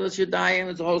wash until it's Yadayim?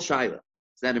 It's a whole shaila.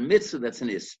 Is that a mitzvah? That's an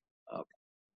is. Okay.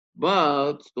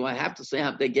 But do I have to say,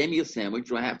 they gave me a sandwich,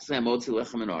 do I have to say, I'm Motzi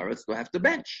Lechem and Aretz? Do I have to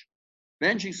bench?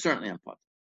 Benching, certainly I'm part.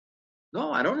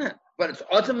 No, I don't have. But it's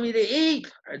awesome me to eat.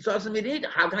 It's awesome me to eat.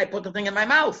 How can I put the thing in my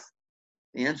mouth?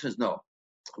 The answer is no.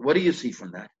 What do you see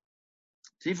from that?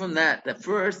 See from that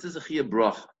first is a chiyuv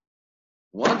bracha.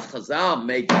 Once Chazal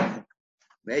made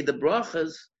the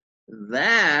brachas,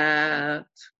 that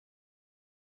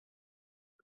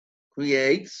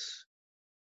creates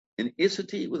an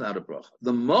isser without a bracha.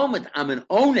 The moment I'm an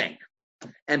owning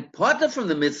and part from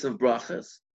the midst of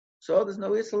brachas, so there's no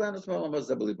isser and small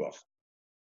bracha.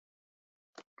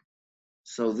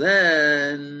 So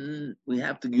then we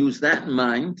have to use that in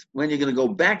mind when you're going to go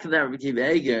back to that Rabbi Akiva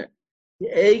Eiger.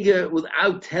 Eiger,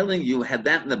 without telling you, had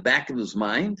that in the back of his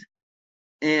mind,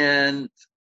 and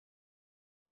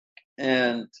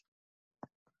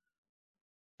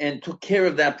took care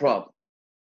of that problem.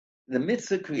 The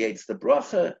mitzvah creates the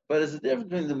bracha, but there's a difference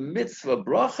between the mitzvah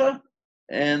bracha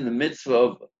and the mitzvah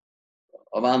of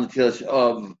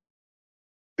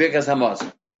Birkas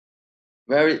Hamazon.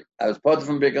 I was part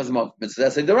from Birkas Hamazon. Mitzvah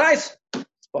that's the rice.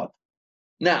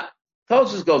 Now,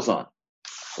 Tosfos goes on.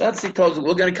 Let's see, Tosfos.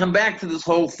 We're going to come back to this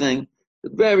whole thing.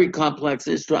 The very complex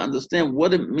is to understand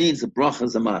what it means. The bracha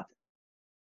zamat.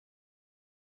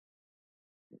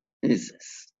 Is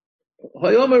this?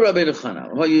 Hoyomer Rabbeinu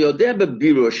Chana. Hoyodeh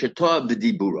bebiro shetoa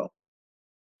b'diburo.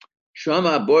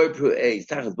 Shama boy pru eis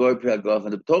tachas boy pru agov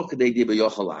and the talk kadei di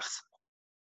beyochal.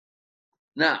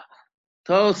 Now,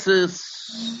 Tosfos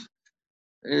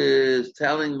is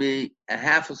telling me a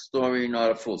half a story,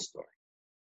 not a full story.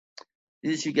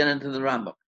 This you get into the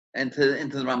Rambam, into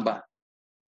the Ramban.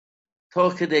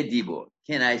 Talk kadei dibur.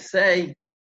 Can I say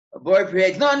boy pru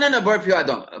eis? No, boy pru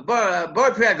adom. Boy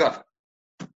pru agov.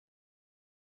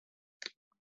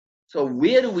 So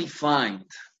where do we find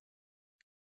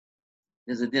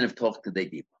there's a din of talk to the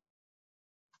people?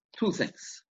 Two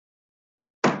things.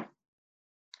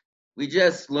 We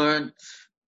just learned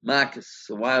Makkas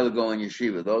a while ago in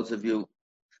Yeshiva. Those of you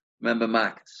remember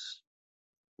Makkas.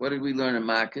 What did we learn in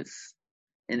Makkas?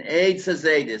 In Eid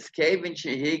Sazedis, Kevin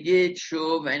Shehigit,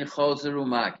 Shuv, and Choseru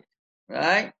Makkas.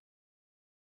 Right?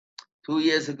 2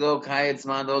 years ago,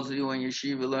 Kayetzman, those of you in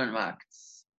Yeshiva learned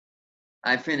Makkas.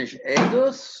 I finished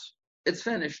Eidos. It's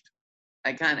finished.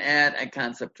 I can't add, I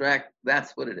can't subtract.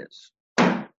 That's what it is.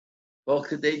 Well,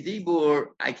 Kedei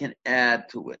Dibur, I can add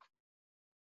to it.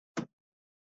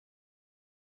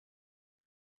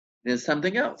 There's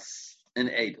something else in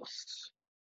Eidos.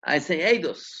 I say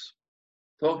Eidos.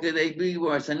 Talk to the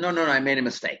Dibur. I said, no, I made a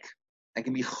mistake. I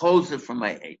can be choser from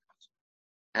my eight.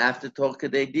 After talk to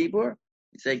the Dibur,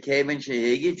 you say, Kevin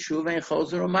Shehigit, Shuv and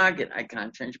choser or Magid. I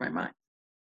can't change my mind.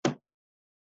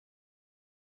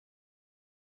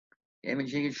 Kevin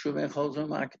Shehigit, Shuv and choser or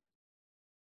Magid.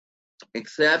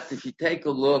 Except if you take a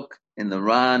look in the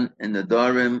Ran, in the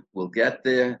Dorim, we'll get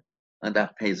there, on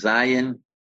that Pezayin.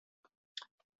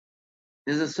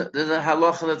 There's a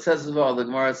halacha that says as well, the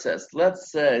Gemara says,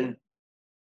 let's say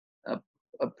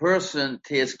a person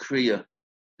tears kriya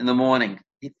in the morning.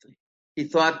 He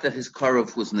thought that his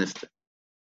karev was nifta.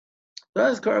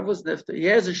 He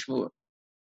has a shmur.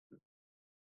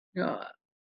 He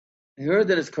heard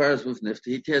that his karev was nifta.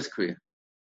 He tears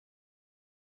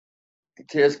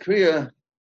kriya.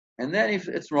 And then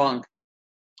it's wrong.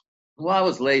 2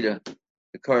 hours later,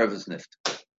 the karev is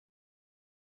nifta.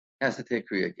 Has to take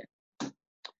kriya again.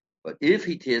 But if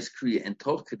he tears kriya and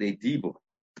talk kadei dibur,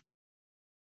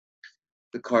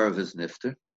 the karev is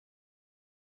nifta,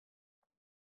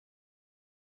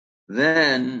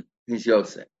 then he's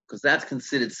yosef, because that's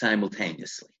considered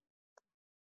simultaneously.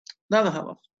 Another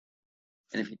halacha.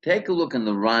 And if you take a look in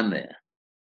the Ran there,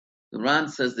 the Ran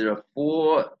says there are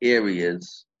 4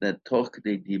 areas that talk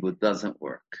kadei dibur doesn't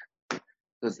work,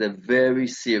 because they're very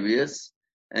serious,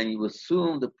 and you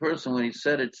assume the person, when he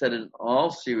said it in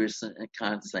all seriousness and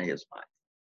can't say his mind.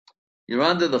 You're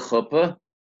under the chuppah,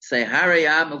 say, Harei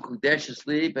am ukudeshes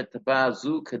li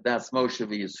betabazu kadas Moshe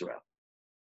v'Yisrael.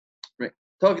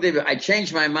 Talk to David, I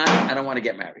changed my mind, I don't want to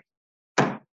get married.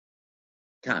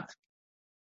 Can't.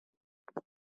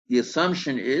 The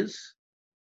assumption is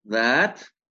that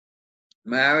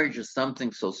marriage is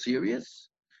something so serious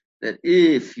that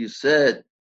if you said,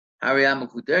 Harei am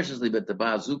ukudeshes li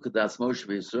betabazu kadas Moshe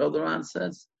v'Yisrael, the Ran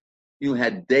says, you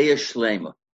had deya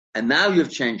shlema, and now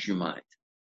you've changed your mind.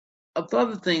 Of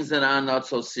other things that are not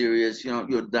so serious,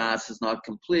 your das is not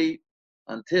complete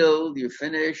until you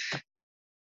finish.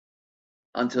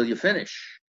 And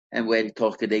when you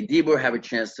talk to the dibur, have a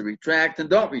chance to retract and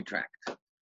don't retract.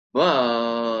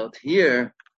 But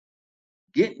here,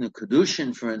 getting a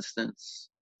kedushin, for instance,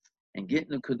 and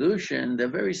getting a kedushin, they're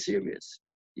very serious.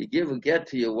 You give a get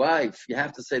to your wife, you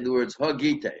have to say the words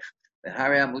hagitech, the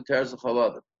harei mutar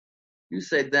zechol. You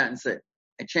say that and say,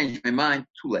 I changed my mind,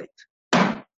 too late.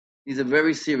 These are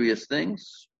very serious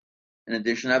things. In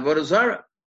addition, Avodah Zarah.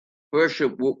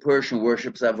 Persian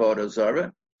worships Avodah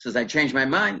Zarah. Says, I changed my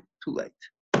mind, too late.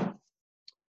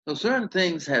 So certain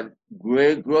things have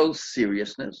gross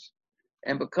seriousness.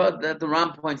 And because that the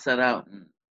Ram points that out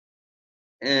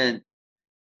in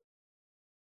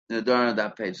the Dara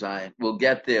Daf Pei Zayin, we'll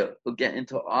get there. We'll get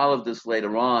into all of this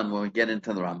later on when we get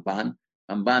into the Ramban.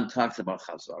 Ramban talks about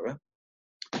Chazara.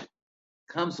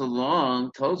 Comes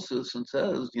along, Tosfos, and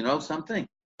says, something?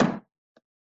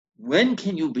 When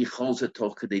can you be choser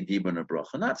tov kadei dibur and a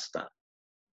bracha? Not stop.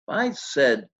 I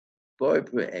said bor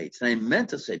pre-eitz, and I meant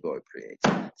to say bor pre-eitz.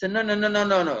 I said,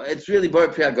 no. It's really bor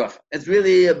pre-agacha. It's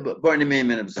really a bor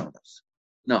nemim and abzonos.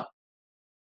 No.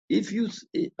 If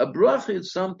a bracha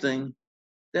is something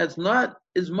that's not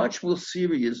is much more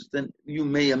serious than you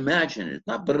may imagine. It's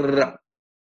not brrrr.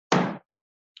 And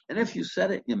if you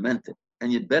said it, you meant it,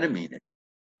 and you'd better mean it.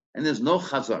 And there's no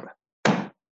chazara,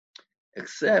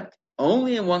 except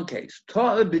only in one case.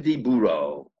 Ta'ah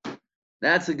b'diburo.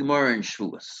 That's a Gemara in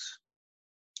Shavuos.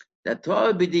 That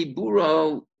ta'ah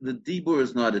b'diburo, the dibur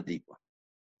is not a dibur.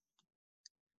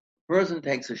 Person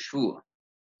takes a shvua,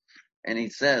 and he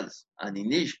says, Ani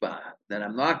nishba, that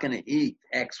I'm not going to eat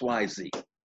X, Y, Z.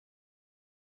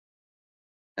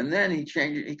 And then he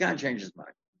can't change his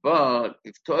mind. But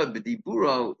if ta'ah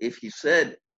b'diburo, if he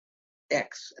said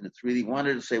X, and it's really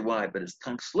wanted to say Y, but his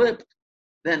tongue slipped,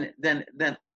 then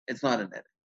it's not an edit.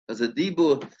 Because a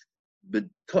dibur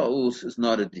b'to'us is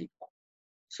not a dibur.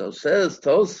 So says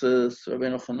Tosfos,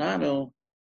 Rabbeinu Chananel,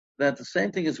 that the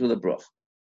same thing is with a bracha.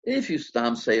 If you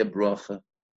stam say a bracha,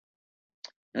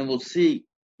 and we'll see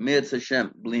Me'etz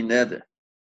Hashem bli neder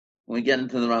when we get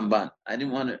into the Ramban. I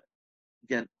didn't want to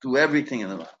get to everything in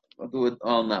the Ramban. I'll do it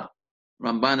all now.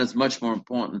 Ramban is much more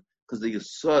important because the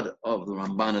yesod of the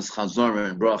Ramban is chazorah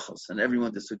and brachas, and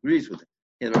everyone disagrees with it.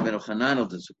 Here, Rabbeinu Chananel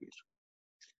disagrees.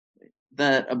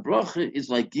 That a bracha is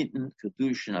like gittin,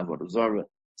 kedushin, avodah zarah,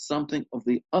 something of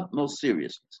the utmost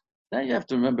seriousness. Now you have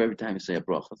to remember every time you say a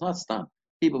bracha. It's not stam.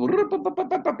 People, no.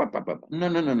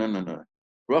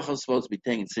 Bracha is supposed to be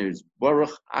taken serious.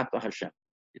 Baruch Ata Hashem.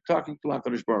 You're talking to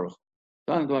HaKadosh Baruch Hu.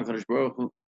 Talking to HaKadosh Baruch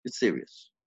Hu, it's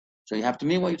serious. So you have to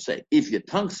mean what you say. If your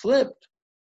tongue slipped,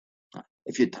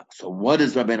 so what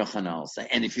does Rabbeinu Chananel say?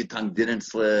 And if your tongue didn't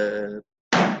slip,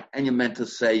 and you meant to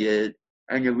say it,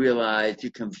 and you realize you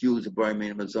confuse the Bori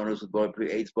Minim Mazonos with Bori Pri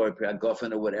Eitz, Bori Pri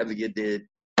Agofen, or whatever you did,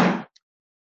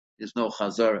 there's no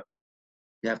Chazara.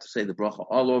 You have to say the bracha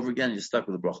all over again. You're stuck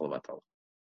with the bracha of Atal.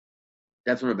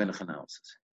 That's what Rabbeinu Chanel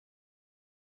says.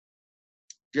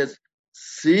 Just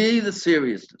see the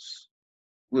seriousness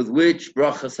with which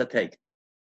brachas are taken.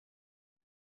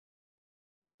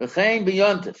 V'chein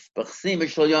b'yontif, b'chsim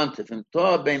v'shol yontif, im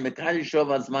toh bein mekadosh shov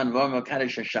hazman v'or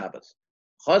mekadosh HaShabbos.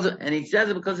 And he says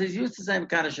it because he's used to saying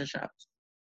mekadosh HaShabbos.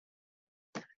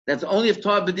 That's only if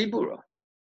Torah b'dibura.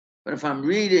 But if I'm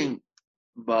reading,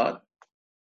 but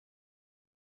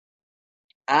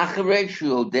acharei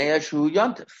shu odea shu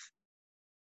yontif.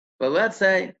 But let's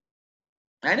say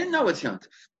I didn't know it's yontif.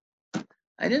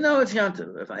 I didn't know it's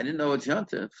yontif. If I didn't know it's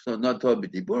yontif, so not Torah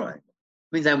b'dibura.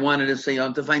 Means I wanted to say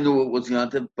yontif. I knew it was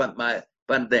yontif, but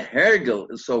the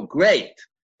hergel is so great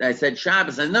that I said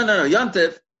Shabbos. I said, no,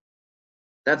 yontif.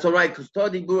 That's all right, because Torah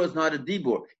dibur is not a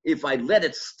dibur. If I let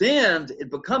it stand,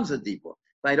 it becomes a dibur.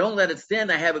 If I don't let it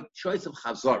stand, I have a choice of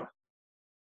chazorah.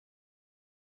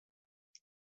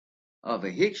 Of a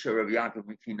hiksher of Yaakov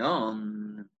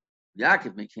Mikinon.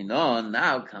 Yaakov Mikinon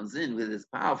now comes in with his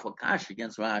powerful kash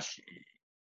against Rashi.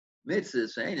 Mitzvah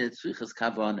saying it tzrichas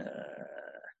kavanah.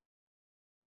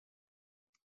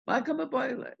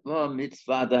 Well,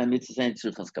 mitzvah saying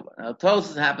tzrichas kavanah. Now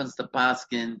Tosfos happens to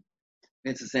paskin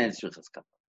mitzvah saying tzrichas kavanah.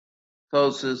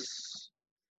 Tosfos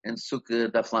and Sukkah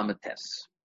Daflamates.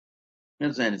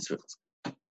 Mitzvah saying tzrichas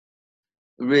kavanah.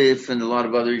 Rif and a lot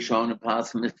of other Rishonim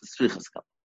pass mitzvah tzrichas kavanah.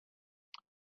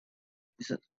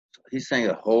 He's saying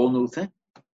a whole new thing.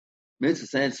 Mitzvah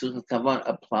saying tzrichas kavanah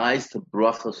applies to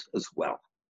brachos as well.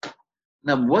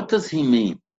 Now, what does he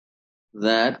mean?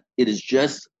 That it is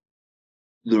just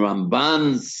the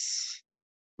Ramban's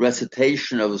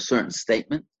recitation of a certain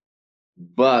statement,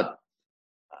 but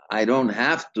I don't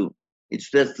have to. It's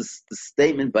just the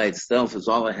statement by itself is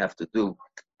all I have to do.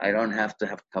 I don't have to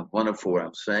have kavanah for what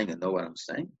I'm saying and know what I'm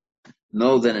saying.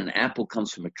 Know that an apple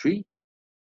comes from a tree.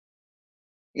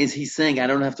 Is he saying I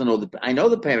don't have to know I know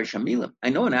the Parish Hamilim.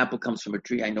 I know an apple comes from a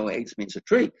tree. I know eggs means a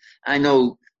tree. I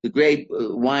know the grape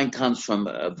wine comes from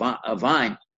a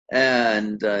vine,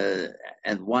 and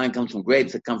wine comes from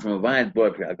grapes that come from a vine.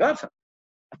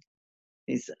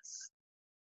 He says,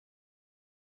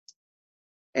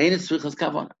 "Ain't it tzrichas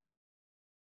kavanah?"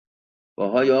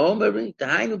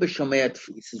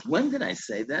 He says, "When did I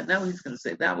say that?" Now he's going to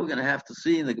say that. We're going to have to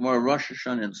see in the Gemara Rosh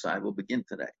Hashanah inside. We'll begin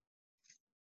today.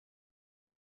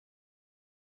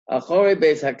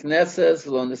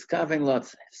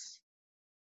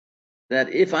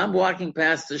 That if I'm walking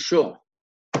past the shore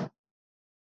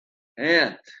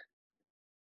and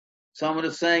someone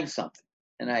is saying something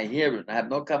and I hear it, I have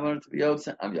no kavanah to be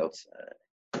yotze, I'm yotze.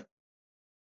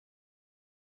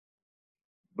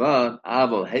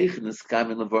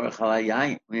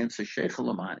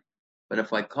 But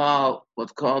if I call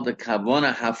what's called the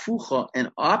kavanah hafucha,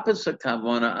 an opposite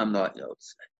kavanah, I'm not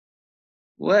yotze.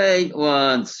 Wait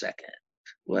one second.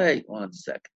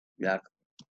 Yeah.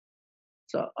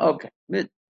 So, okay. And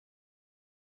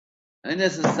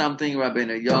this is something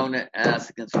Rabbeinu Yonah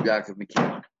asked against Yaakov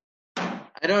Mikinon.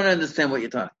 I don't understand what you're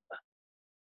talking about.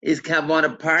 Is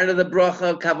kavanah part of the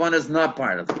bracha? Kavanah is not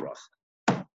part of the bracha.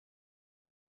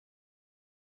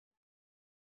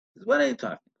 What are you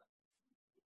talking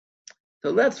about?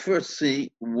 So let's first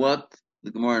see what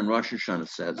the Gemara in Rosh Hashanah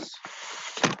says.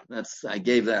 I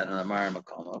gave that in Amar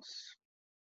Makomos.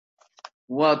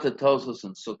 What the Tosfos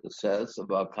and Sukkah says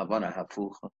about kavanah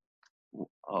hafucha.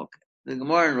 Okay. The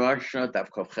Gemara in Rosh Hashanah, Daf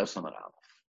Kov Ches Amar Aleph.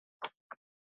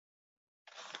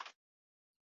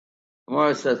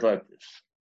 Gemara says like this.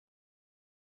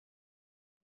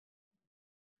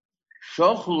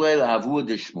 Shochulei Avua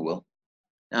de Shmuel,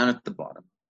 down at the bottom.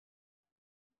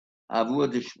 Avua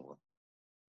de Shmuel.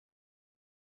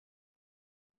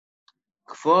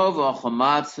 Kfov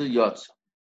Achamatzu Yotze.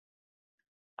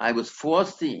 I was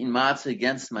forced to eat matzah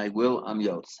against my will. I'm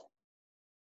yotze.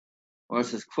 Or it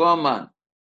says Kfov Man.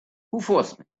 Who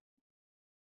forced me?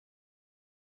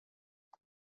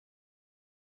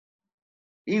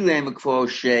 Ilem Kfov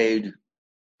Shade.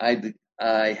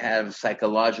 I had a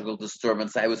psychological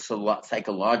disturbance. I was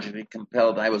psychologically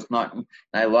compelled. I lost my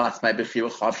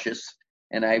Bechira Chavshis,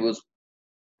 and I was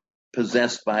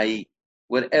possessed by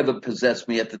whatever possessed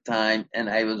me at the time, and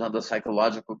I was under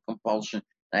psychological compulsion.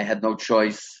 I had no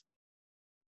choice.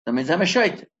 That means I'm a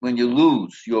shaitan. When you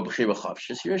lose your Bechira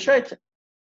Chavshis, you're a shaitan.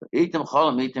 Item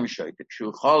cholim, item shaitan.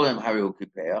 Shu cholim hariu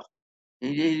kipeach.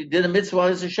 He did a mitzvah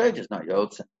as a shaitan. It's not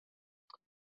yotze.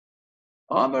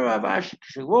 Omer Rav Ashi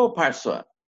K'shegvo Parsa.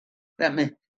 That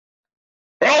means,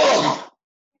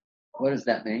 what does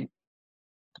that mean?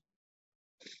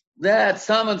 that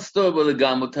someone stood with a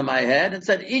gun to my head and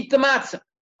said, eat the matzah.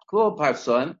 Cool,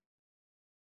 Parson.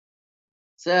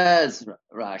 Says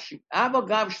Rashi, Avo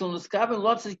Gav Shul Nuskaven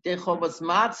Lotzik Dechovas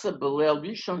Matzah Belel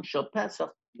Rishon Shel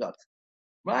Pesach Yot.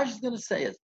 Rashi's going to say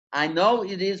it. I know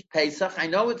it is Pesach. I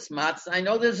know it's matzah. I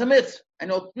know there's a mitzvah. I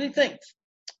know three things: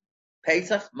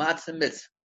 Pesach, matzah, mitzvah.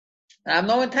 I have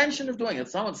no intention of doing it. If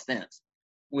someone stands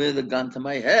with a gun to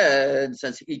my head and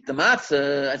says, eat the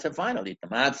matzah, I said, fine, I'll eat the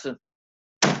matzah.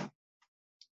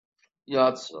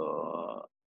 Yotzo.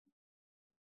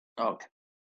 Okay.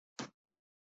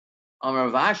 Amar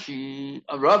Vashi,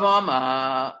 Rav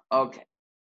Amar. Okay.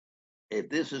 If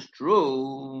this is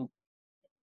true,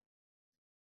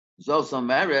 Zoso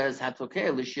Meres Hatokeh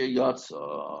Lishir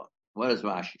Yotzo. What does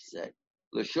Rashi say?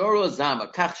 L'shoro Zama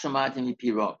Kach Shamatim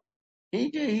Piro.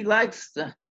 He likes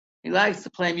to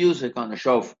play music on the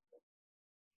shofar.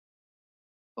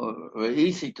 Or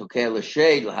easy to kill a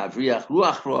shade, have riach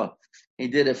ruach. He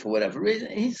did it for whatever reason.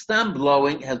 He's done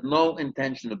blowing, has no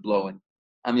intention of blowing.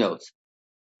 I'm Yotz.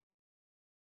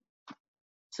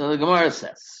 So the Gemara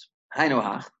says,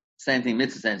 Hainu same thing,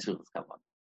 mitzvah and suchas kavan.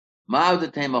 Ma'u the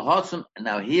tema hotzum, and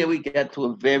now here we get to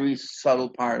a very subtle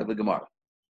part of the Gemara.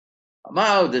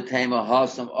 Ma'u the tema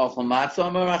hotzum, ochel matzah,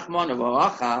 merachmon,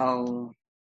 v'achal.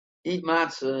 Eat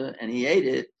matzah, and he ate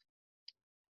it.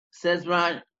 Says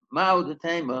Ma'u the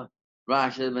tema,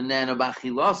 Rashi v'neno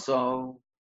b'achiloso,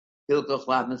 hiltoch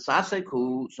lav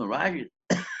nesaseku. So Rashi,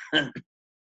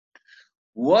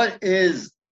 what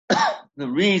is the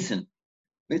reason?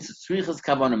 Mitzvah tzrichas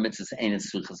kavana, mitzvah ain't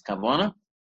tzrichas kavana.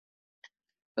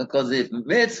 Because if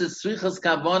mitzvah tzrichas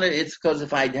kavana, it's because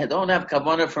if I don't have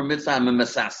kavana for mitzvah, I'm a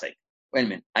mesasek. Wait a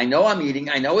minute. I know I'm eating,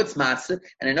 I know it's matzah,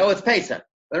 and I know it's Pesach.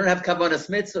 But I don't have kavanas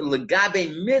mitzvah,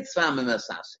 legabe mitzvah, I'm a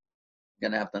mesasek. You're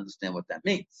going to have to understand what that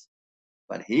means.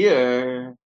 But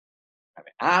here,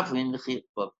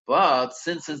 but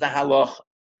since it's the halacha,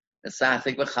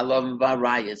 mesasek v'chalav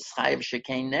v'arayis, chayiv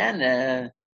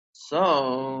shekeinene,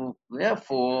 so,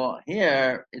 therefore,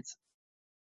 here, it's,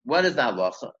 what is the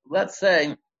halacha? Let's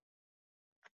say,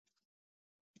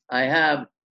 I have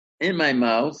in my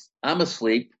mouth, I'm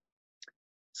asleep,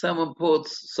 someone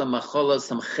puts some machola,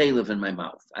 some chaylev in my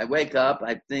mouth. I wake up,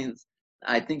 I think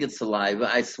it's saliva,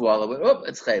 I swallow it, oh,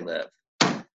 it's chaylev.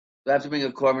 Do I have to bring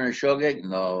a korban or shogeg?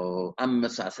 No, I'm a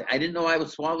masasek. I didn't know I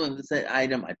was swallowing this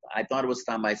item, I thought it was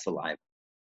from my saliva.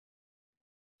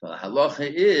 So the halacha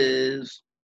is,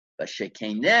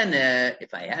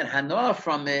 if I had hana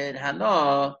from it,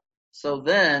 hana, so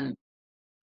then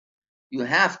you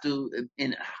have to,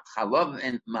 in chalav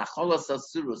and macholas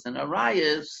asurus and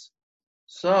arayis,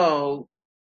 so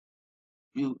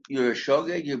you're a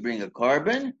shogeg, you bring a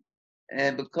korban,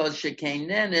 and because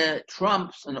shekeinene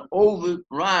trumps and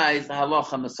overrides the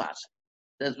halacha masasa.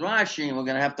 Says Rashi, and we're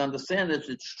going to have to understand that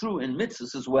it's true in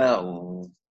mitzvahs as well.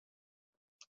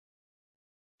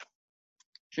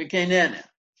 Shekeinene.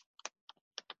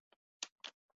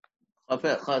 But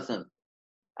here,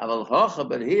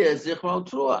 zichron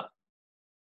trua.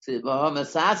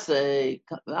 Masase,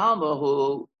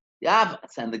 Almahu,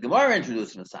 Yavas, and the Gemara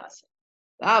introduced Masase.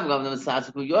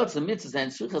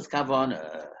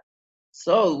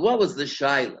 So, what was the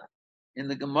shaila in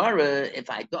the Gemara? If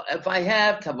I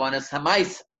have kavanas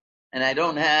hamaisa and I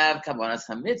don't have kavanas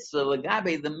hamitzvah,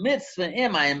 legabe the mitzvah,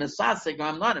 am I a misasek or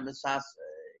I'm not a misasek?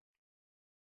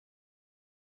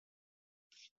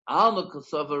 Alma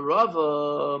kosova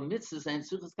rava mitzvahs and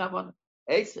suchas kavanas.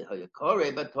 Eise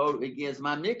hoyakore but Torah gives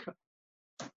my mikra.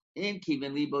 In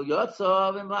kivin libo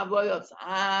yotzov and lavo yotzov.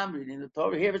 I'm reading the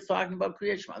Torah here. It's talking about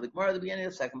Kriya Shema. The Gemara at the beginning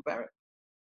of the second paragraph.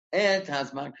 And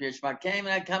Tazman Kriya Shema came,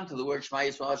 and I come to the word Shema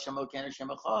Yisrael Hashem Elokeinu Hashem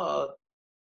Echad.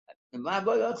 And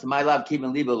lavo yotzov. My love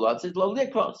kivin libo yotzov lo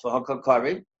likros for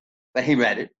hakakari, but he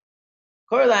read it.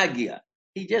 Kor lagia.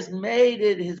 He just made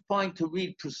it his point to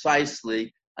read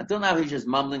precisely. Until now, he's just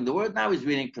mumbling the word. Now he's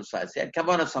reading precisely. He had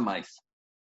kavanas hamais.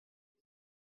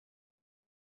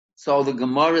 So the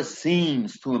Gemara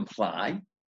seems to imply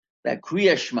that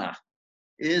Kriya Shema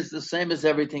is the same as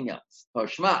everything else.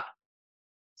 Shema.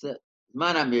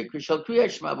 Manamir Krishal Kriya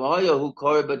Shema V'hoya Hu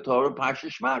Kore B'Torah Parsha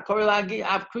Shema Kore Lagi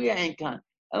Av Kriya Enkan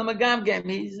El Magam Gem.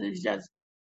 He's just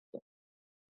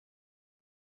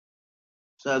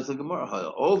says the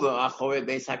Gemara over Achore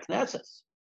Beis Hakneses.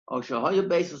 O Shahoya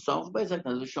Beis Sof Beis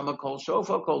Hakneses Shema Kol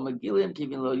Shofar Kol Megilim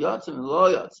Kivin Lo Yotzim and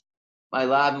Lo Yotz. My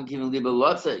Lavim Kivin Liba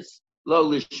Lotzes. Lo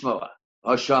lishmoa.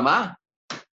 Hoshama,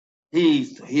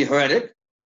 he heard it.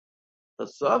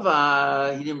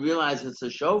 Sova, he didn't realize it's a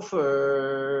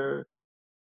shofar.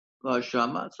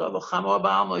 Hoshama, Sova chamor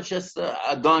ba'alma, it's just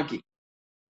a donkey.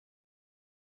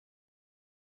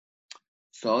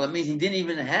 So that means he didn't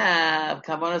even have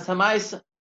Kavanas Hamaisa.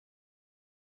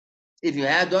 If you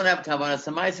don't have Kavanas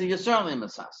Hamaisa, you're certainly a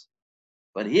Masas.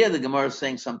 But here the Gemara is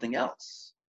saying something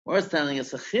else. Gemara is telling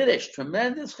us a Chiddush,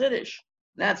 tremendous Chiddush.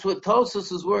 That's what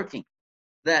Tosfos is working.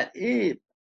 That if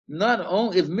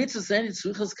mitzvah any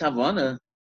tzrichas kavana,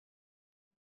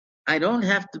 I don't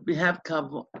have to have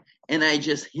kavana, and I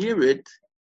just hear it.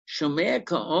 Shomea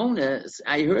ka'ona.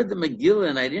 I heard the Megillah,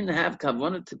 and I didn't have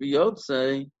kavana to be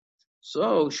yotzei.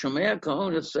 So Shomea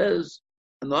ka'ona says,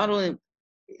 not only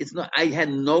it's not. I had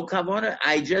no kavana.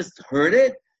 I just heard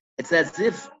it. It's as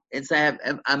if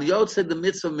I'm yotzei the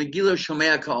mitzvah Megillah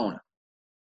Shomea ka'ona.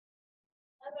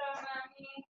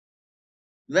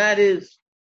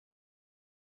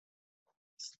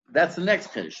 That's the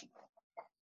next Chiddush.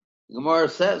 Gemara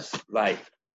says, right.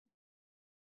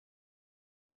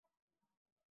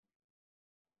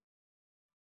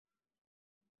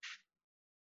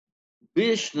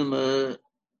 Bishnama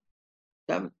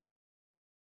Niskaven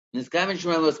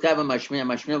Shemel Niskaven Mashmiya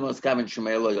Mashmiya Niskaven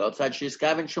Shemel Lo Yotzad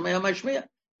Shiskaven Shemel Mashmiya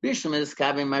Bishnama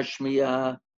Niskaven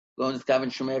Mashmiya Lo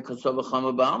Niskaven Shemel Kosov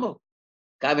Chama Ba'amel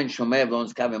Kaven Shemel Lo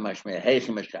Niskaven Mashmiya Heichi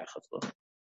Meshachas Lo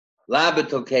La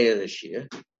Betokei this year.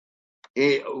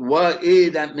 What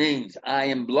that means? I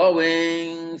am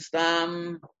blowing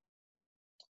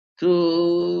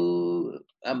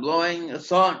I'm blowing a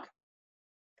song.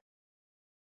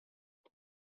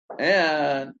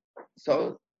 And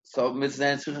so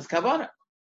Mitzvah Tzrichas Kavana.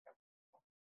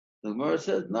 The Gemara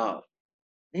says no.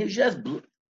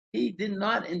 He did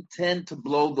not intend to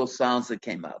blow those sounds that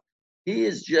came out. He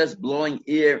is just blowing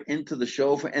air into the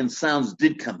shofar, and sounds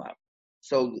did come out.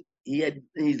 So he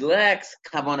lacks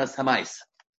Kavanas Hamais.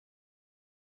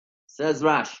 Says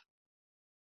Rash.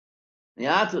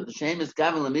 The shame is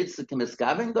Gavin Lemitzah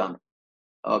Kemiskavin Dom.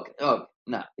 Okay.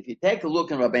 Now, if you take a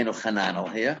look in Rabbeinu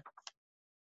Hananel here,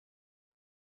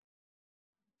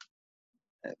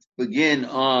 begin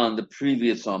on the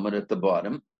previous Amud at the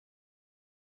bottom.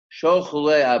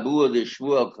 Shochule Abu de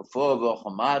Shmuel Kafo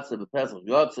v'Chomatza b'Pesach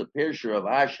Yotza Pirsher of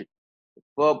Ashi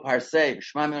Kafo Parsei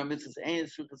Shmami Mitzvahs Ein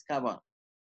Sukas Kavan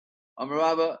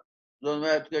Amarava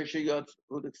Zomer Pirsher Yotza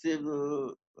Udeksiv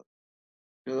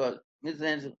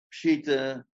Mitzvahs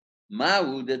Pshita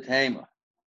Ma'u de Tema.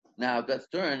 Now let's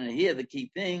turn, and here the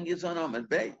key thing is on Amud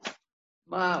Beis.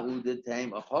 Ma'u de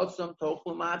Tema Chotzam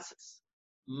Tochel Matzahs.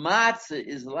 Matzah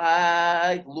is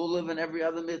like lulav and every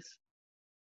other mitzvah.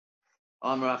 It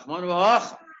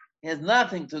has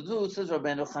nothing to do, says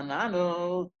Rabbeinu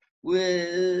Hananel,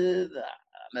 with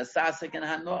Mesasek and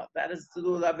Hanot. That is to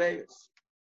do with Averis.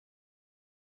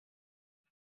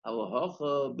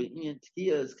 Alahocha b'inyan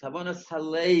tkiya is kavanas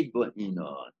halei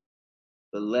ba'inon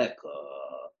b'leka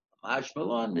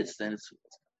mashmalon mitzvah.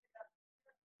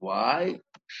 Why?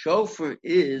 Shofar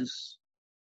is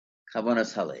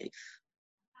kavanas halei.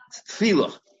 It's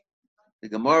tefillah. The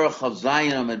Gemara Chav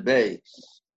Zayin Amud Beis.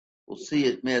 We'll see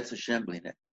it Me'etz Hashem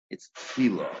B'lineh. It's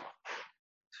tefillah.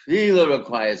 Tefillah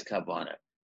requires kavanah.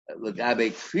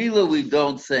 L'gabe tefillah, we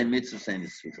don't say mitzvah saying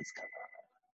it's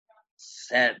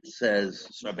kavanah. Says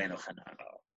Rabbeinu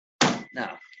Hananel.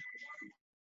 Now,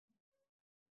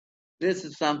 this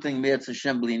is something Me'etz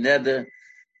Hashem B'lineh.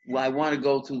 I want to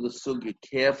go through the sugya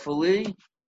carefully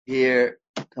here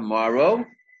tomorrow.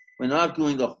 We're not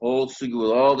doing the whole sugya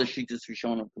with all the shittas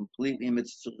Rishonim completely in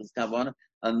mitzvah kavanah.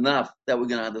 Enough that we're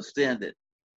going to understand it.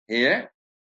 Here,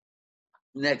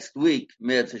 next week,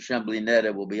 Me'etz Hashem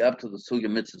B'lineh will be up to the sugya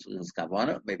mitzvah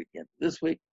kavanah. Maybe again this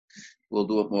week, we'll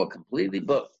do it more completely.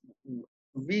 But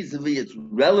vis-a-vis its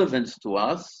relevance to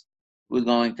us, we're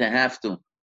going to have to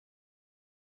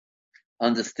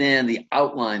understand the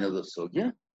outline of the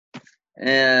sugya,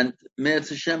 and Me'etz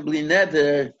Hashem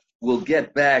B'lineh will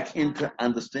get back into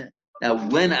understand. Now,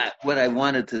 what I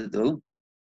wanted to do,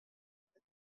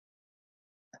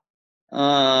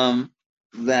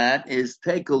 that is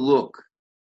take a look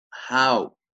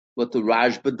what the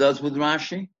Rashba does with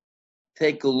Rashi.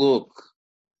 Take a look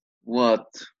what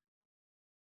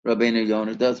Rabbeinu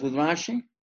Yonah does with Rashi.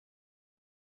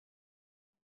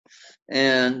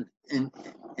 And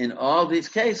in all these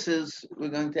cases, we're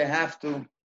going to have to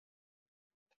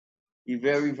be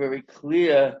very, very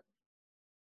clear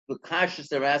the kashas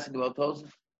they're asking about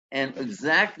Tosfos and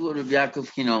exactly what Rav Yaakov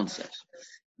Kinon says.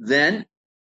 Then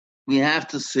we have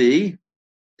to see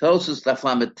Tosfos Daf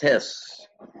Lamed Tes.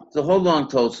 It's a whole long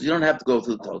Tosfos. You don't have to go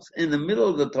through the Tosfos. In the middle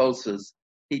of the Tosfos,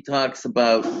 he talks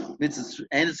about mitzvahs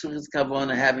and tzrichas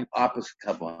kavanah having opposite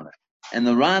kavanah, and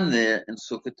the Ran there in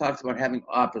Sukkah talks about having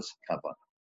opposite kavanah.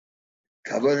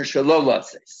 Kavanah shalom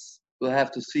latzes. We'll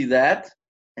have to see that,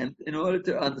 and in order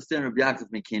to understand Rav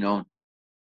Yaakov Kinon.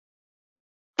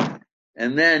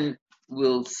 And then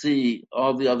we'll see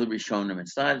all the other Rishonim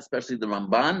inside, especially the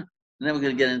Ramban, and then we're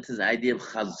going to get into the idea of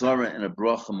Chazorah and a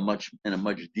bracha in a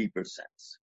much deeper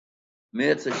sense.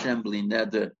 Me'etz Hashem b'li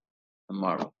neder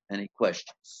tomorrow. Any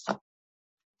questions?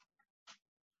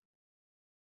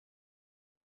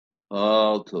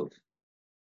 All tov.